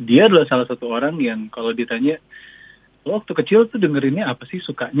Talks, dia adalah salah satu orang yang kalau ditanya lo waktu kecil tuh dengerinnya apa sih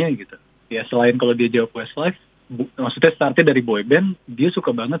sukanya gitu. Ya selain kalau dia jawab Westlife, maksudnya startnya dari boy band, dia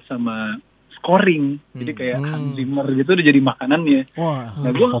suka banget sama scoring. Jadi kayak Hans Zimmer gitu udah jadi makanannya. Wah,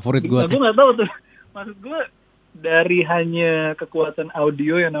 Nah, favorit gue. Gue nggak tahu tuh. Maksud gue dari hanya kekuatan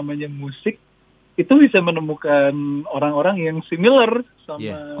audio yang namanya musik itu bisa menemukan orang-orang yang similar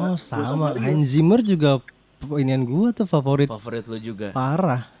sama. Oh sama, Hans Zimmer juga inian gue tuh favorit. Favorit lo juga.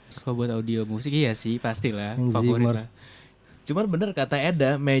 Parah. Kalau buat audio musik iya sih pastilah Hans favorit Zimmer. lah. Cuman bener kata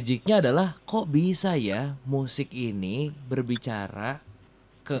Eda, magicnya adalah kok bisa ya musik ini berbicara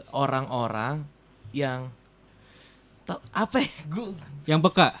ke orang-orang yang apa ya? Yang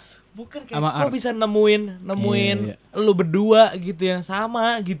peka. Bukan kayak kok bisa nemuin lu berdua gitu yang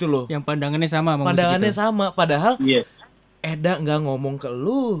sama gitu loh. Yang pandangannya sama sama pandangannya musik itu. sama padahal Eda nggak ngomong ke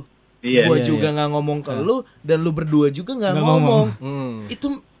lu. Gua juga nggak ngomong ke lu dan lu berdua juga nggak ngomong.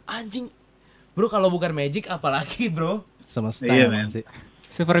 Itu anjing. Bro kalau bukan magic apalagi bro? Semesta sih.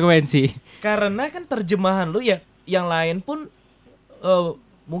 Sefrekuensi. Karena kan terjemahan lu ya yang lain pun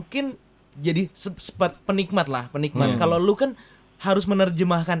mungkin jadi penikmat. Kalau lu kan harus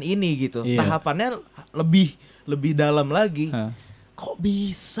menerjemahkan ini gitu. Tahapannya lebih dalam lagi. Kok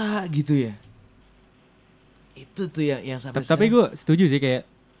bisa gitu ya? Itu tuh yang sampai Tapi gue setuju sih kayak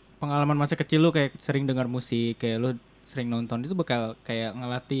pengalaman masa kecil lu kayak sering dengar musik, kayak lu sering nonton itu bakal kayak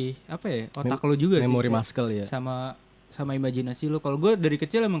ngelatih apa ya? Otak lu juga sih. Memori muscle ya. Sama imajinasi lu. Kalau gue dari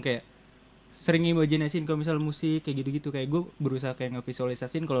kecil emang kayak sering imajinasiin kalau misal musik kayak gitu-gitu, kayak gue berusaha kayak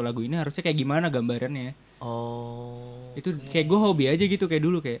ngevisualisasin kalau lagu ini harusnya kayak gimana gambarannya. Itu kayak gue hobi aja gitu kayak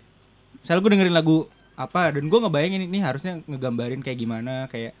dulu kayak misalnya gue dengerin lagu apa dan gue ngebayangin ini harusnya ngegambarin kayak gimana,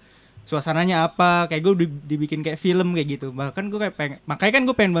 kayak suasananya apa, kayak gue dibikin kayak film kayak gitu. Bahkan gue kayak makanya kan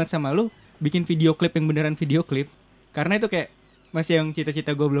gue pengen banget sama lu bikin video klip yang beneran video klip, karena itu kayak masih yang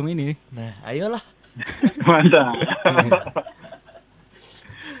cita-cita gue belum ini. Nah ayolah. Mantap.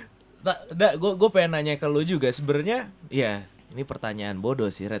 Gue pengen nanya ke lu juga sebenarnya. Ya ini pertanyaan bodoh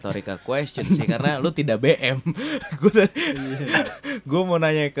sih, rhetorical question sih karena lu tidak BM. Gue mau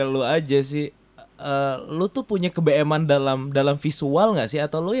nanya ke lu aja sih. Lu tuh punya ke-BM-an dalam visual nggak sih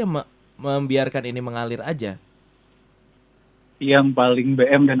atau lu yang membiarkan ini mengalir aja? Yang paling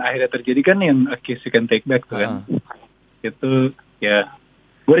BM dan akhirnya terjadi kan yang A Kiss You Can Take Back tuh kan. Itu ya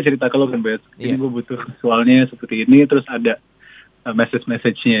gue udah cerita ke lo kan, Bet. Ini gue butuh visualnya seperti ini, terus ada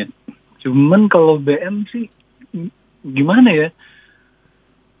message-nya. Cuman kalau BM sih gimana ya?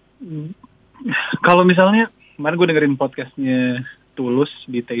 Kalau misalnya kemarin gue dengerin podcastnya Tulus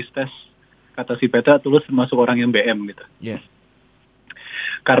di Taste Test, kata si Petra Tulus termasuk orang yang BM gitu.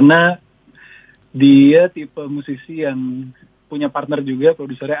 Karena dia tipe musisi yang punya partner juga,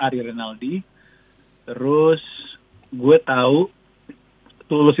 produsernya Ari Renaldi. Terus gue tahu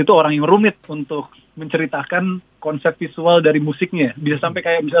Tulus itu orang yang rumit untuk menceritakan konsep visual dari musiknya. Bisa sampai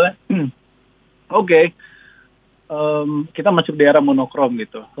kayak misalnya, kita masuk di era monokrom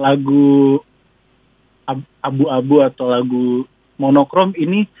gitu. Lagu abu-abu atau lagu monokrom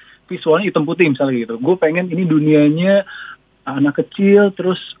ini visualnya hitam putih misalnya gitu. Gue pengen ini dunianya anak kecil,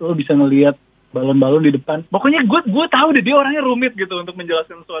 terus lo bisa ngelihat balon-balon di depan. Pokoknya gue tahu deh dia orangnya rumit gitu untuk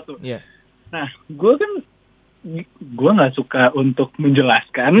menjelaskan sesuatu. Nah, gue nggak suka untuk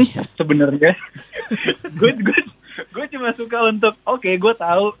menjelaskan sebenarnya. gue cuma suka untuk gue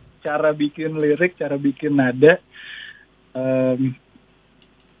tahu cara bikin lirik, cara bikin nada,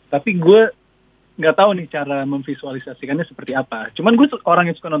 tapi gue nggak tahu nih cara memvisualisasikannya seperti apa. Cuman gue orang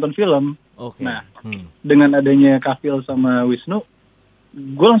yang suka nonton film. Nah, dengan adanya Kafil sama Wisnu,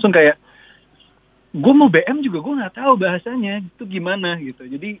 gue langsung kayak gue mau BM juga gue nggak tahu bahasanya itu gimana gitu.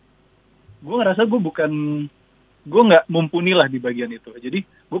 Jadi gue ngerasa gue nggak mumpuni lah di bagian itu. Jadi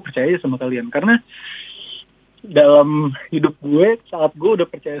gue percaya sama kalian karena dalam hidup gue saat gue udah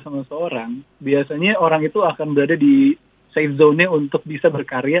percaya sama seorang, biasanya orang itu akan berada di safe zone-nya untuk bisa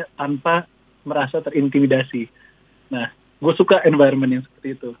berkarya tanpa merasa terintimidasi. Nah, gue suka environment yang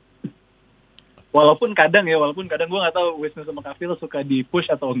seperti itu. Walaupun kadang gue nggak tahu Wisnu sama Kafil suka di push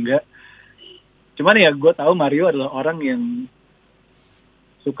atau enggak. Cuman ya gue tahu Mario adalah orang yang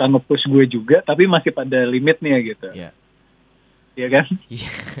suka nge-push gue juga, tapi masih pada limitnya gitu. Iya kan?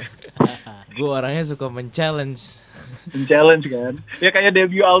 Gue orangnya suka men-challenge kan. Ya kayak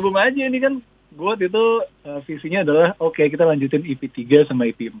debut album aja ini kan. Gue waktu itu visinya adalah kita lanjutin EP 3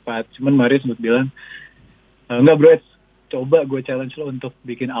 sama EP 4. Cuman Mario sempat bilang, enggak bro, coba gue challenge lo untuk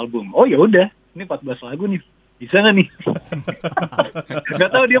bikin album. Oh ya udah, ini 14 lagu nih. Bisa nggak nih?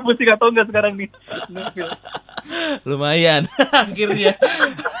 Gak tahu dia pusing atau enggak sekarang nih. Lumayan akhirnya.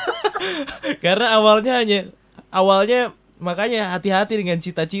 Karena awalnya makanya hati-hati dengan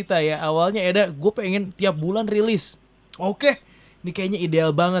cita-cita ya. Awalnya Eda, gue pengen tiap bulan rilis. Oke, ini kayaknya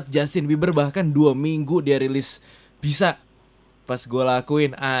ideal banget. Justin Bieber bahkan 2 minggu dia rilis. Bisa. Pas gue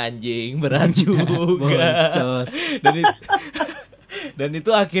lakuin, anjing berat juga. Dan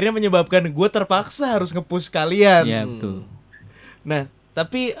itu akhirnya menyebabkan gue terpaksa harus nge-push kalian. Iya betul. Nah,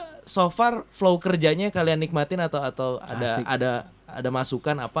 tapi so far flow kerjanya kalian nikmatin atau ada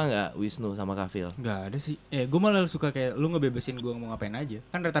masukan apa nggak Wisnu sama Kafil? Nggak ada sih. Gue malah suka kayak lu ngebebasin gue mau ngapain aja.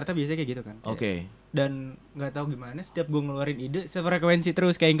 Kan rata-rata biasanya kayak gitu kan. Oke. Dan nggak tahu gimana setiap gue ngeluarin ide sefrekuensi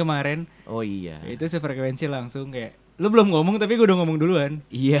terus kayak yang kemarin. Oh iya. Itu sefrekuensi langsung kayak lu belum ngomong tapi gue udah ngomong duluan.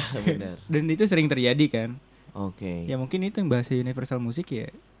 Iya benar. Dan itu sering terjadi kan. Oke. Ya mungkin itu yang bahasa universal musik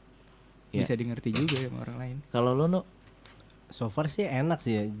ya. Bisa dimengerti juga sama orang lain. Kalau lo no? So far sih enak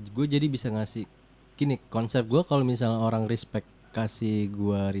sih ya. Gue jadi bisa ngasih gini, konsep gue kalau misalnya orang respect kasih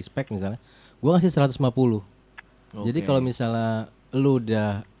gue respect misalnya, gue ngasih 150. Jadi kalau misalnya lu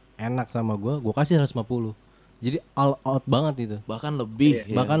udah enak sama gue kasih 150. Jadi all out banget itu. Bahkan lebih.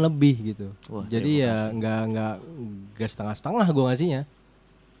 Ya? Bahkan lebih gitu. Wah, jadi ya nggak setengah-setengah gue ngasihnya.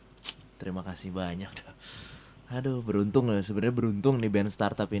 Terima kasih banyak. Aduh, beruntung loh. Sebenarnya beruntung nih band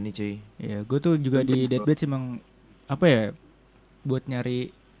startup ini, cuy. Ya, gue tuh juga di Deadbeds emang apa ya? Buat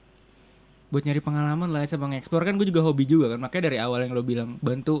nyari pengalaman lah sama nge-explore kan gue juga hobi juga kan. Makanya dari awal yang lo bilang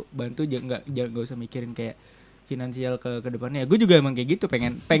bantu jangan usah mikirin kayak finansial ke depannya. Gue juga emang kayak gitu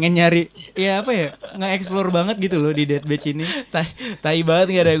pengen nyari ya apa ya? Nge-explore banget gitu loh di Deadbeds ini. Tai banget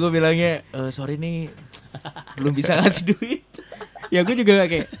enggak ada gue bilangnya sorry nih belum bisa ngasih duit. Ya gue juga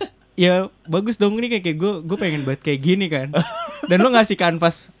kayak ya bagus dong nih kayak gue pengen banget kayak gini kan. Dan lo ngasih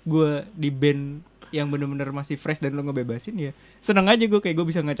kanvas gue di band yang bener-bener masih fresh dan lo ngebebasin ya seneng aja gue kayak gue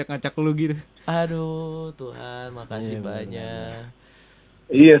bisa ngacak-ngacak lo gitu. Aduh Tuhan makasih banyak.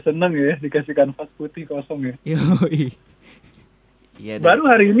 Iya seneng ya dikasih kanvas putih kosong ya. Yoi. Iya, baru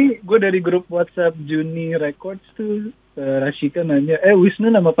hari ini gue dari grup WhatsApp Juni Records tuh Rashika nanya,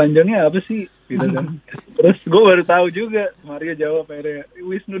 Wisnu nama panjangnya apa sih? Gitu kan. Terus gue baru tahu juga, Mario jawab akhirnya,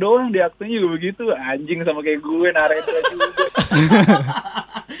 Wisnu doang di aktenya juga begitu, anjing sama kayak gue, Narendra juga.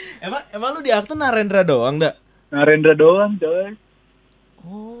 Emang lu di akte Narendra doang, dak? Narendra doang, coy.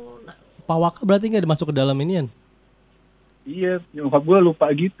 Oh, Pak Waka berarti nggak masuk ke dalam inian? Iya, nyokap gue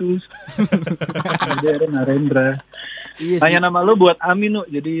lupa gitu. Dia ada Narendra. Iya, tanya nama lu buat Amin, nu.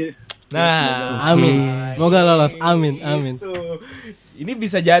 Jadi nah, amin. Semoga lolos. Amin. Gitu. Ini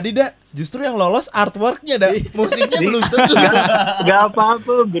bisa jadi dah. Justru yang lolos artworknya dah. Musiknya belum tentu. Gak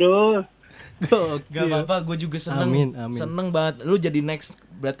apa-apa bro. Gak apa-apa. Gue juga seneng. Amin. Seneng banget. Lu jadi next.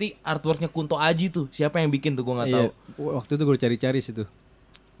 Berarti artworknya Kunto Aji tuh. Siapa yang bikin tuh gue gak tahu. Waktu itu gue cari-cari situ.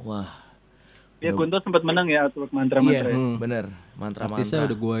 Wah. Ya Kunto sempat menang ya artwork mantra-mantra. Iya bener. Mantra-mantra. Artisnya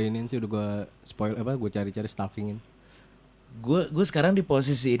udah gue iniin sih. Udah gue spoil gue cari-cari stalkingin. Gue sekarang di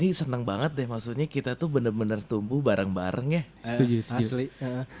posisi ini seneng banget deh. Maksudnya kita tuh bener-bener tumbuh bareng-bareng ya. Setuju. Asli.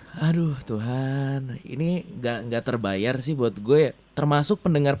 Aduh Tuhan, ini nggak terbayar sih buat gue. Termasuk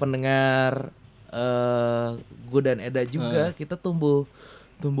pendengar-pendengar gue dan Eda juga. Kita tumbuh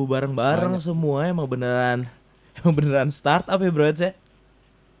bareng-bareng semua. Emang beneran startup ya bro ya.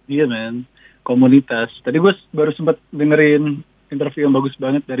 Iya men, komunitas. Tadi gue baru sempat dengerin interview yang bagus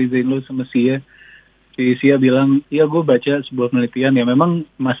banget dari Zainlo sama Sia. Si Sia bilang, iya gue baca sebuah penelitian ya memang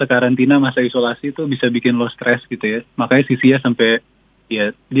masa karantina, masa isolasi itu bisa bikin lo stres gitu ya. Makanya si Sia sampai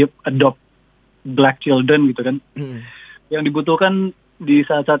ya dia adopt black children gitu kan. Yang dibutuhkan di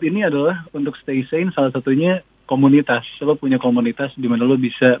saat-saat ini adalah untuk stay sane, salah satunya komunitas. Lo punya komunitas di mana lo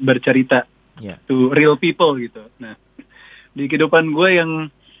bisa bercerita to real people gitu. Nah, di kehidupan gue yang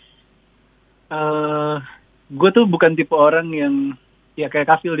gue tuh bukan tipe orang yang ya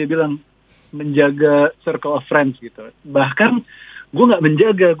kayak Kafil dia bilang menjaga circle of friends gitu. Bahkan gue nggak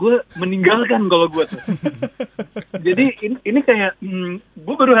menjaga, gue meninggalkan kalau gue tuh. Jadi ini kayak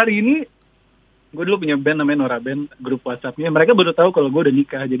gue baru hari ini, gue dulu punya band namanya Nora Band, grup WhatsAppnya. Mereka baru tahu kalau gue udah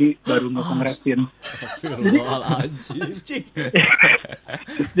nikah, jadi baru nge-congrats-in.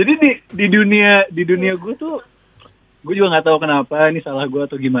 Jadi di dunia gue tuh, gue juga nggak tahu kenapa ini salah gue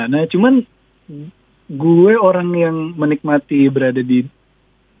atau gimana. Cuman gue orang yang menikmati berada di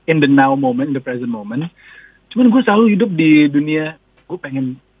in the now moment, in the present moment. Cuman gue selalu hidup di dunia, gue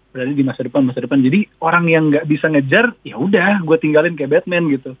pengen berada di masa depan. Jadi orang yang nggak bisa ngejar, ya udah, gue tinggalin kayak Batman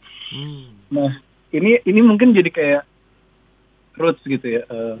gitu. Nah, ini mungkin jadi kayak roots gitu ya.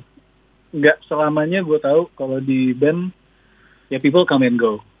 Nggak selamanya gue tahu kalau di band, ya people come and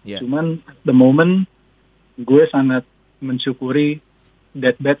go. Cuman the moment gue sangat mensyukuri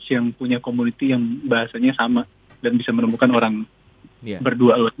Deadbeds yang punya community yang bahasanya sama dan bisa menemukan orang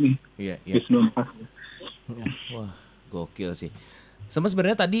berdua loh nih. Wisnu. Wah, gokil sih. Sama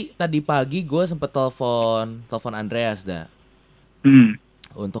sebenarnya tadi pagi gue sempet telepon Andreas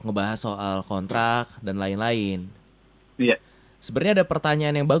untuk ngebahas soal kontrak dan lain-lain. Iya. Sebenarnya ada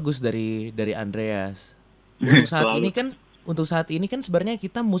pertanyaan yang bagus dari Andreas. Untuk saat ini kan sebenarnya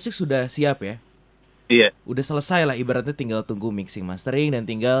kita musik sudah siap ya. Iya. Udah selesai lah, ibaratnya tinggal tunggu mixing mastering dan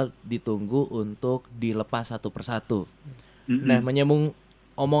tinggal ditunggu untuk dilepas satu persatu. Nah, menyambung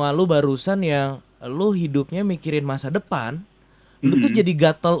omongan lu barusan yang lu hidupnya mikirin masa depan, lu tuh jadi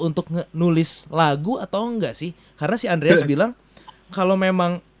gatel untuk nulis lagu atau enggak sih? Karena si Andreas bilang kalau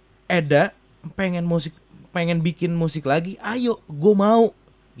memang Eda pengen bikin musik lagi, ayo gue mau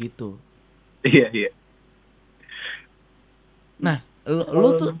gitu. Iya. Nah, lu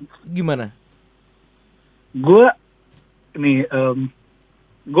tuh gimana? Gue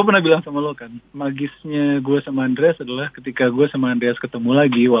pernah bilang sama lo kan, magisnya gue sama Andreas adalah ketika gue sama Andreas ketemu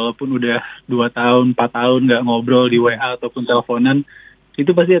lagi, walaupun udah 2 tahun, 4 tahun gak ngobrol di WA ataupun teleponan,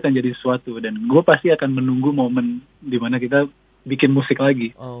 itu pasti akan jadi sesuatu. Dan gue pasti akan menunggu momen dimana kita bikin musik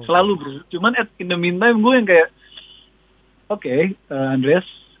lagi. Selalu bro. Cuman in the meantime gue yang kayak, Andreas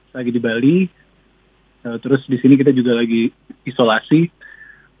lagi di Bali, terus di sini kita juga lagi isolasi,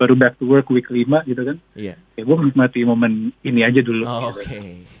 baru back to work week 5 gitu kan. Iya. Ya gue menikmati momen ini aja dulu.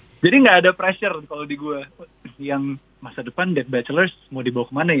 Jadi gak ada pressure kalau di gue. Yang masa depan Dead Bachelors mau dibawa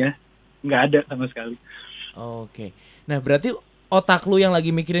kemana ya? Gak ada sama sekali. Nah berarti otak lu yang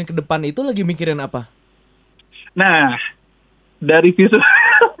lagi mikirin ke depan itu lagi mikirin apa? Nah, dari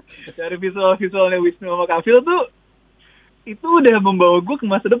visualnya Wisnu sama Kafil tuh, itu udah membawa gue ke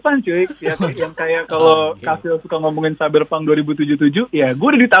masa depan cuy. Yang kayak kalau Kafil suka ngomongin Cyberpunk 2077, ya gue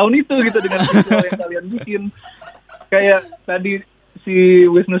udah di tahun itu gitu dengan visual yang kalian bikin. Kayak tadi si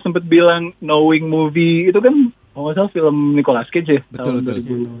Wisnu sempet bilang Knowing Movie, itu kan nggak salah film Nicolas Cage ya, tahun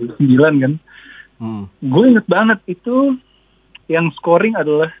 2009 kan. Gue inget banget itu yang scoring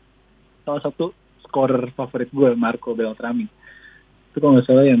adalah salah satu scorer favorit gue, Marco Beltrami. Itu kalau nggak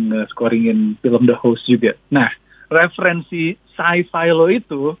salah yang scoringin film The Host juga. Nah, referensi sci-fi lo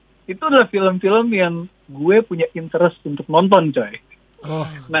itu adalah film-film yang gue punya interest untuk nonton coy.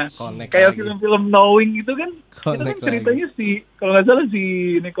 Nah, kayak film-film Knowing itu kan ceritanya kalau nggak salah si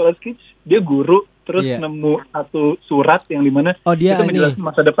Nicolas Cage, dia guru terus nemu satu surat yang dimana dia itu menjelaskan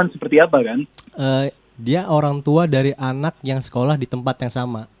masa depan seperti apa kan. Dia orang tua dari anak yang sekolah di tempat yang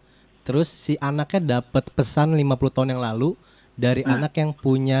sama. Terus si anaknya dapat pesan 50 tahun yang lalu dari anak yang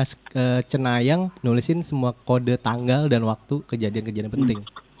punya cenayang nulisin semua kode tanggal dan waktu kejadian-kejadian penting.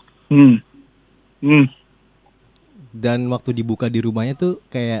 Dan waktu dibuka di rumahnya tuh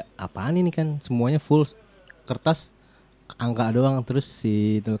kayak apaan ini kan, semuanya full kertas angka doang. Terus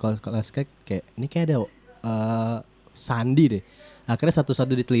si Nicolas Cage kayak ini kayak ada sandi deh. Akhirnya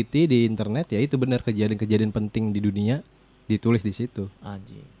satu-satu diteliti di internet, ya itu benar kejadian-kejadian penting di dunia ditulis di situ.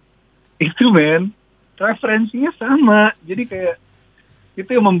 Anjing. Itu referensinya sama, jadi kayak itu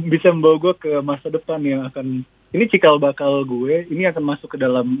yang bisa membawa gue ke masa depan yang akan, ini cikal bakal gue, ini akan masuk ke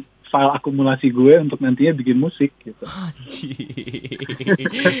dalam file akumulasi gue untuk nantinya bikin musik gitu.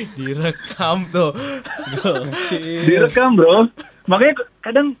 Direkam tuh. Direkam bro. Makanya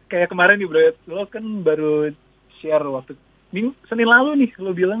kadang kayak kemarin nih bro, lo kan baru share waktu Senin lalu nih,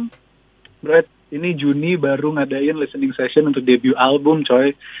 lo bilang bro, ini Juni baru ngadain listening session untuk debut album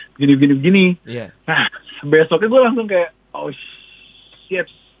coy, gini. Nah besoknya gue langsung kayak oh shit,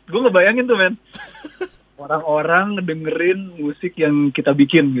 gue ngebayangin tuh men, orang-orang dengerin musik yang kita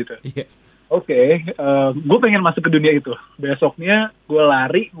bikin gitu. Gue pengen masuk ke dunia itu. Besoknya gue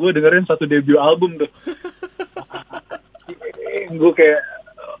lari, gue dengerin satu debut album tuh. Gue kayak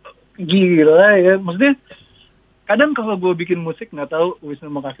gila ya, maksudnya kadang kalau gue bikin musik, nggak tahu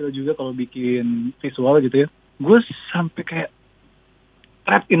Wisnu Makasih juga kalau bikin visual gitu ya, gue sampai kayak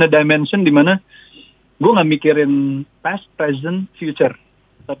trapped in a dimension dimana gue nggak mikirin past, present, future,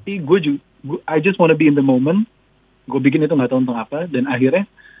 tapi I just wanna be in the moment. Gue bikin itu nggak tahu tentang apa, dan akhirnya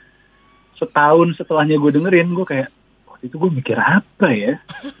setahun setelahnya gue dengerin, gue kayak waktu itu gue mikir apa ya,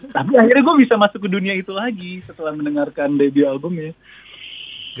 tapi akhirnya gue bisa masuk ke dunia itu lagi setelah mendengarkan debut albumnya.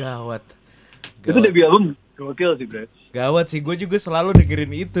 Gawat. Itu debut album gokil sih bro. Gawat sih, gue juga selalu dengerin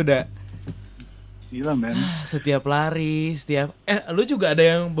itu dah. Gila men. Setiap lari, lu juga ada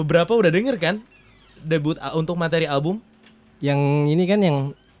yang beberapa udah denger kan? Debut untuk materi album? Yang ini kan yang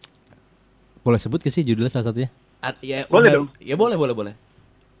boleh sebut ke sih judulnya salah satunya? Ya, boleh dong. Ya boleh.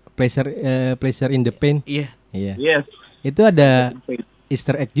 Pleasure in the Pain. Iya. Yes. Itu ada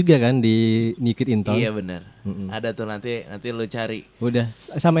Easter egg juga kan di New Kid in Town. Iya benar. Ada tuh, nanti lu cari. Udah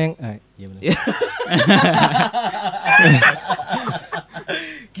sama yang iya benar.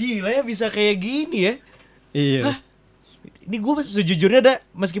 Gila ya bisa kayak gini ya. Iya. ini gue sejujurnya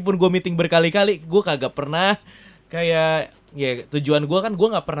meskipun gue meeting berkali-kali, gue kagak pernah kayak ya tujuan gue kan gue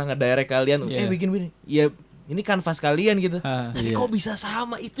nggak pernah ngedirect kalian, bikin ya ini kanvas kalian gitu. Tapi kok bisa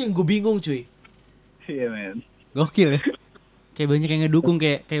sama, itu yang gue bingung cuy. Iya men. Gokil ya. Kayak banyak yang ngedukung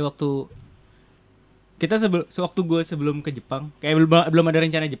kayak waktu kita sewaktu gue sebelum ke Jepang, kayak belum ada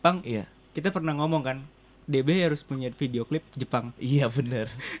rencana Jepang. Iya. Kita pernah ngomong kan, DB harus punya video klip Jepang. Iya benar.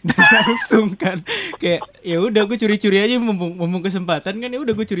 Dan langsung kan kayak ya udah gue curi-curi aja mumpung kesempatan kan, ya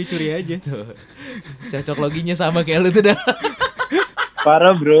udah gue curi-curi aja. Tuh. Cocok loginya sama kayak lu tuh dah.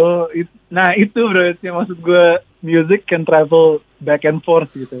 Parah bro. Nah itu bro yang maksud gue, music can travel back and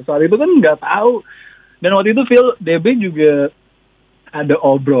forth gitu. Soal itu kan nggak tahu. Dan waktu itu Phil DB juga ada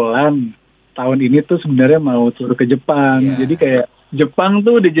obrolan tahun ini tuh sebenarnya mau turun ke Jepang. Jadi kayak Jepang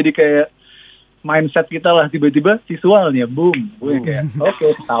tuh udah jadi kayak mindset kita lah, tiba-tiba visualnya boom. Gue kayak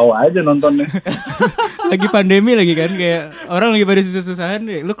oke, tahu aja nontonnya. Lagi pandemi lagi kan, kayak orang lagi pada susah-susahan,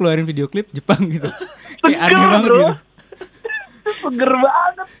 lu keluarin video klip Jepang gitu. Kayak aneh banget bro. gitu. Seger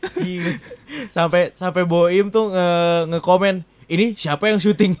banget. Gila. Sampai Boim tuh nge-komen, ini siapa yang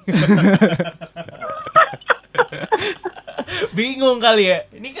syuting? Bingung kali ya,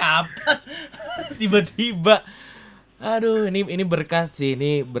 ini kapan? Tiba-tiba. Aduh, ini berkah sih,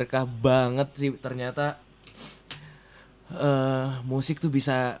 ini berkah banget sih ternyata. Musik tuh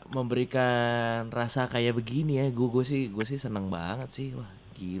bisa memberikan rasa kayak begini ya. Gue sih seneng banget sih. Wah,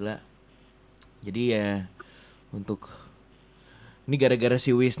 gila. Jadi ya untuk ini gara-gara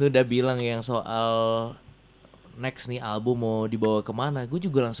si Wisnu udah bilang yang soal next nih album mau dibawa kemana, gue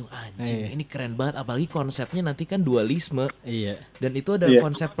juga langsung anjing, ini keren banget, apalagi konsepnya nanti kan dualisme. Iya. Dan itu ada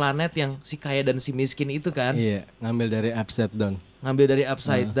konsep planet yang si kaya dan si miskin itu kan. Iya, ngambil dari upside down. Ngambil dari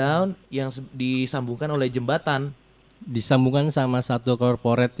upside down yang disambungkan oleh jembatan. Disambungkan sama satu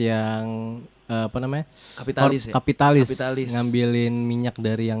corporate yang apa namanya? Kapitalis ya? Kapitalis. Ngambilin minyak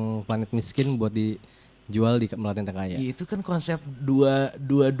dari yang planet miskin buat dijual di planet yang kaya. Itu kan konsep dua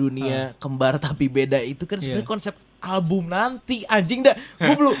dunia kembar tapi beda, itu kan sebenarnya konsep album nanti anjing dah.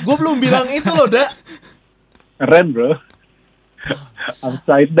 Gue belum bilang itu loh dah. Keren bro.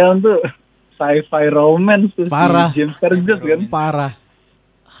 Upside down tuh sci-fi romance tuh. Parah. Si James Sturges kan. Parah.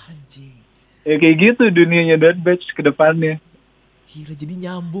 Anjing. Ya kayak gitu dunianya Dead Batch ke depannya. Gila, jadi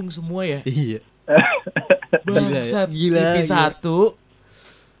nyambung semua ya. Iya. Bangsat. Gila. EP 1,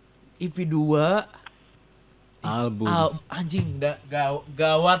 EP 2, album. Anjing,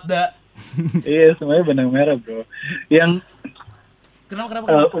 gawat dah. Iya, semuanya benang merah, bro. Yang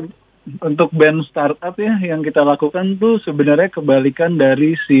Kenapa? Untuk band startup ya yang kita lakukan tuh sebenarnya kebalikan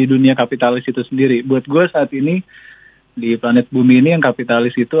dari si dunia kapitalis itu sendiri. Buat gue saat ini di planet bumi ini yang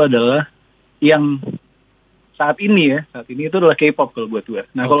kapitalis itu adalah yang saat ini itu adalah K-pop kalau buat gue.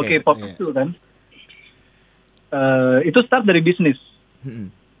 Nah, kalau K-pop itu kan itu start dari bisnis.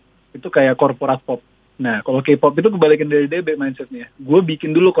 Itu kayak korporat pop. Nah, kalau K-pop itu kebalikan dari DB mindsetnya. Gue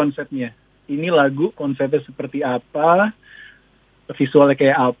bikin dulu konsepnya. Ini lagu konsepnya seperti apa, visualnya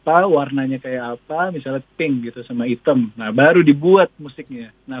kayak apa, warnanya kayak apa, misalnya pink gitu sama hitam. Nah, baru dibuat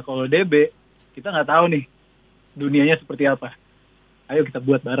musiknya. Nah, kalau DB, kita nggak tahu nih dunianya seperti apa. Ayo kita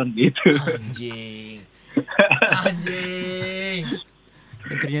buat bareng gitu. Anjing.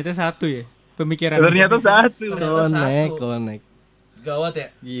 Dan ternyata satu ya pemikiran. Ternyata satu. Connect. Gawat ya?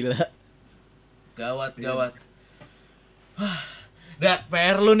 Gila. Gawat. Dak,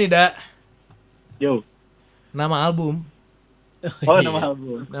 PR lu nih, Dak. Yo. Nama album.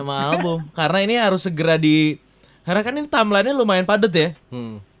 Nama album. Karena ini harus segera karena kan ini timeline-nya lumayan padat ya.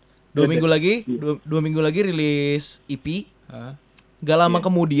 2 minggu lagi, 2 minggu lagi rilis EP. Gak lama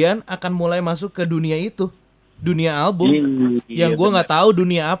kemudian akan mulai masuk ke dunia itu, dunia album. Yang gue nggak tahu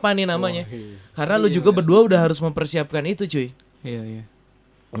dunia apa nih namanya. Karena lu juga berdua udah harus mempersiapkan itu, cuy. Iya.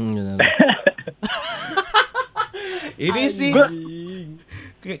 Ini sih.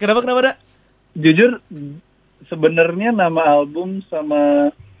 Kenapa Dak? Jujur sebenarnya nama album sama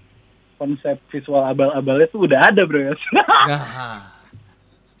konsep visual abal-abalnya tuh udah ada, bro ya. Nah,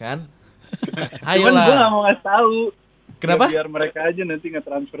 kan? Cuman gue gak mau ngasih tahu. Kenapa? Biar mereka aja nanti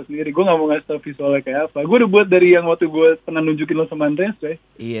nge-transfer sendiri. Gue gak mau ngasih tahu visualnya kayak apa. Gue udah buat dari yang waktu gue pernah nunjukin lo sama Andreas, coy.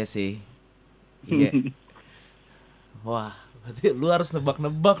 Iya sih. Iya. Wah, berarti lu harus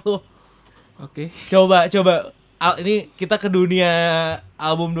nebak-nebak lo. Oke. Coba. Ini kita ke dunia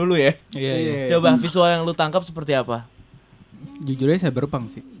album dulu ya. Iya. Coba visual yang lu tangkap seperti apa? Jujur aja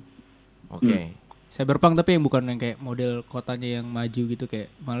cyberpunk sih. Oke. Cyberpunk tapi yang bukan yang kayak model kotanya yang maju gitu, kayak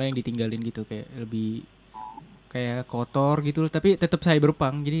malah yang ditinggalin gitu, kayak lebih kayak kotor gitu loh, tapi tetap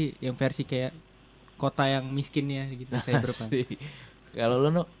cyberpunk. Jadi yang versi kayak kota yang miskinnya gitu, cyberpunk. Kalau lu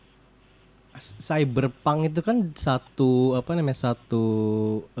no? cyberpunk itu kan satu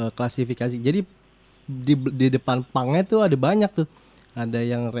klasifikasi. Jadi di depan punknya tuh ada banyak tuh. Ada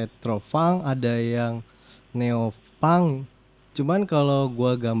yang retro punk, ada yang neo punk. Cuman kalau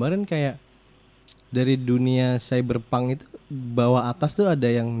gua gambarin kayak dari dunia cyberpunk itu bawah atas tuh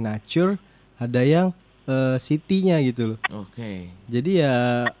ada yang nature, ada yang city-nya gitu loh. Oke. Jadi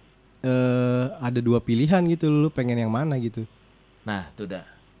ya ada dua pilihan gitu, lu pengen yang mana gitu. Nah, tuh dah.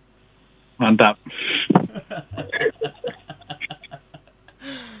 Mantap.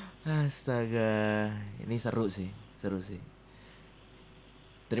 Astaga, ini seru sih.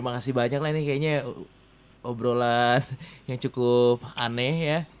 Terima kasih banyak lah, ini kayaknya obrolan yang cukup aneh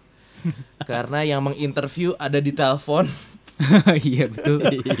ya. Karena yang menginterview ada di telepon. Iya betul.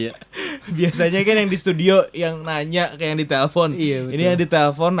 Iya. Biasanya kan yang di studio yang nanya ke yang di telepon. Iya, betul. Ini yang di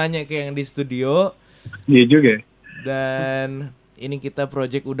telepon nanya ke yang di studio. Iya juga. Dan ini kita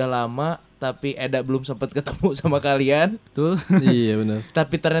project udah lama, tapi Eda belum sempat ketemu sama kalian. Betul. Iya benar.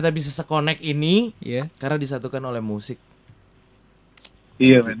 Tapi ternyata bisa se-connect ini Iya. karena disatukan oleh musik.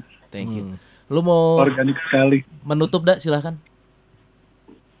 Iya men. Thank you. Lu mau Organik sekali. menutup dah, silahkan.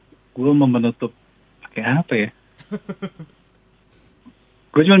 Gue mau menutup pakai apa ya?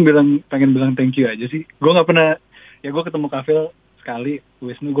 Gue cuma pengen bilang thank you aja sih. Gue nggak pernah. Ya gue ketemu Kafil sekali.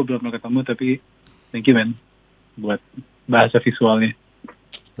 Wisnu gue belum pernah ketemu, tapi thank you man buat bahasa visualnya.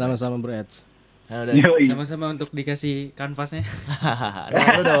 Sama-sama Bro Eds. Nah, udah. Yoi. Sama-sama untuk dikasih kanvasnya. Nah,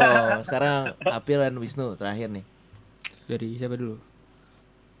 lu dong. Sekarang Kapil dan Wisnu terakhir nih. Dari siapa dulu?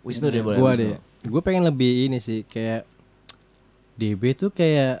 Wisnu deh boleh. Gua Wisnu. deh. Gue pengen lebih ini sih, kayak DB tuh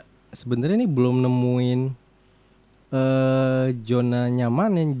kayak sebenarnya nih belum nemuin zona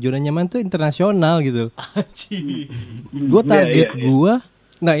nyaman. Zona nyaman tuh internasional gitu. Gue target gue.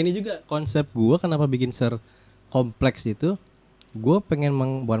 Nah ini juga konsep gue kenapa bikin kompleks itu. Gue pengen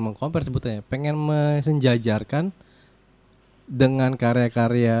bukan mengcompare sebetulnya, pengen mensejajarkan dengan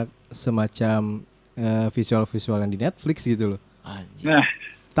karya-karya semacam visual-visual yang di Netflix gitu loh. Anjing. Nah,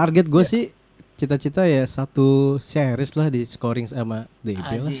 Target gue sih cita-cita ya satu series lah di scoring sama DB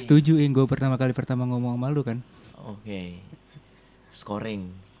lah. Anjing. Setuju yang gue pertama ngomong sama lu kan. Oke. Scoring.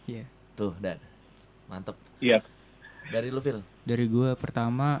 Iya. Tuh, dan mantep. iya. Dari lu, Phil. Dari gue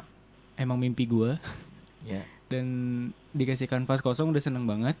pertama emang mimpi gue. Ya. Dan dikasih kanvas kosong udah seneng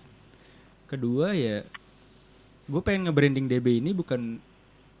banget. Kedua ya gue pengen nge-branding DB ini bukan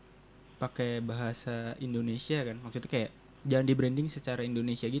pakai bahasa Indonesia kan. Maksudnya kayak jangan di branding secara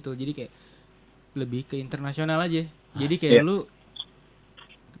Indonesia gitu. Jadi kayak lebih ke internasional aja. Jadi kayak lu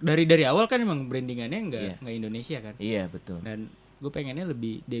dari awal kan emang brandingannya nggak Indonesia kan. Iya, betul. Dan gue pengennya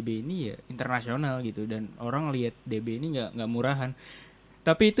lebih DB ini ya internasional gitu, dan orang lihat DB ini nggak murahan.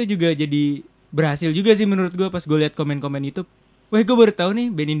 Tapi itu juga jadi berhasil juga sih menurut gue pas gue lihat komen-komen itu. Wah, gue baru tahu nih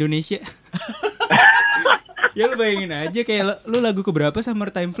band Indonesia. Ya lu bayangin aja kayak lu lagu keberapa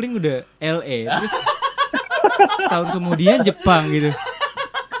Summertime Fling udah LA, terus setahun kemudian Jepang gitu.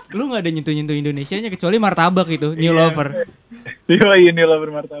 Lu nggak ada nyentuh Indonesianya kecuali Martabak gitu, New Lover. Iya, ini lah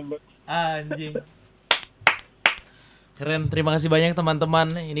bermartabat. Anjing. Keren, terima kasih banyak teman-teman.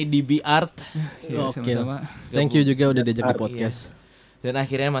 Ini DB Art. Ya, Oke. sama-sama. Thank you juga udah diajak di podcast. Dan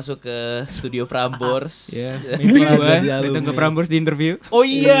akhirnya masuk ke studio Prambors. Ya, mimpi gue Jadi datang ke alumni. Prambors di interview. Oh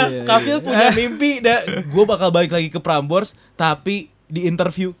iya, Kafil punya mimpi. Gue bakal balik lagi ke Prambors, tapi di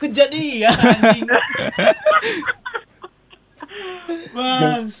interview kejadian anjing.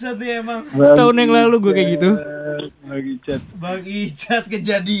 Bangsat ya emang. Setahun yang lalu gue kayak gitu. Bang Icat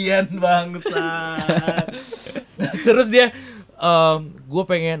kejadian bangsat. Nah, terus dia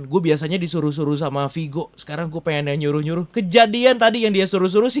gue biasanya disuruh-suruh sama Vigo, sekarang gue pengen yang nyuruh-nyuruh. Kejadian tadi yang dia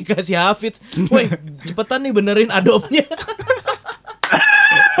suruh-suruh sih kasih Hafidz. Woi, cepetan nih benerin Adobe-nya.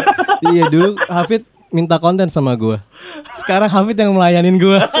 Iya dulu Hafid minta konten sama gue. Sekarang Hafid yang melayanin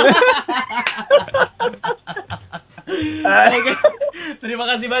gue. Oke. Terima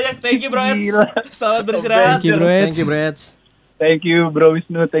kasih banyak. Thank you Bro Eds. Gila. Selamat beristirahat. Thank you, Bro Eds. Thank you Bro Eds. Thank you Bro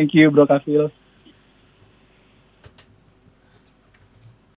Wisnu, thank you Bro Kafil.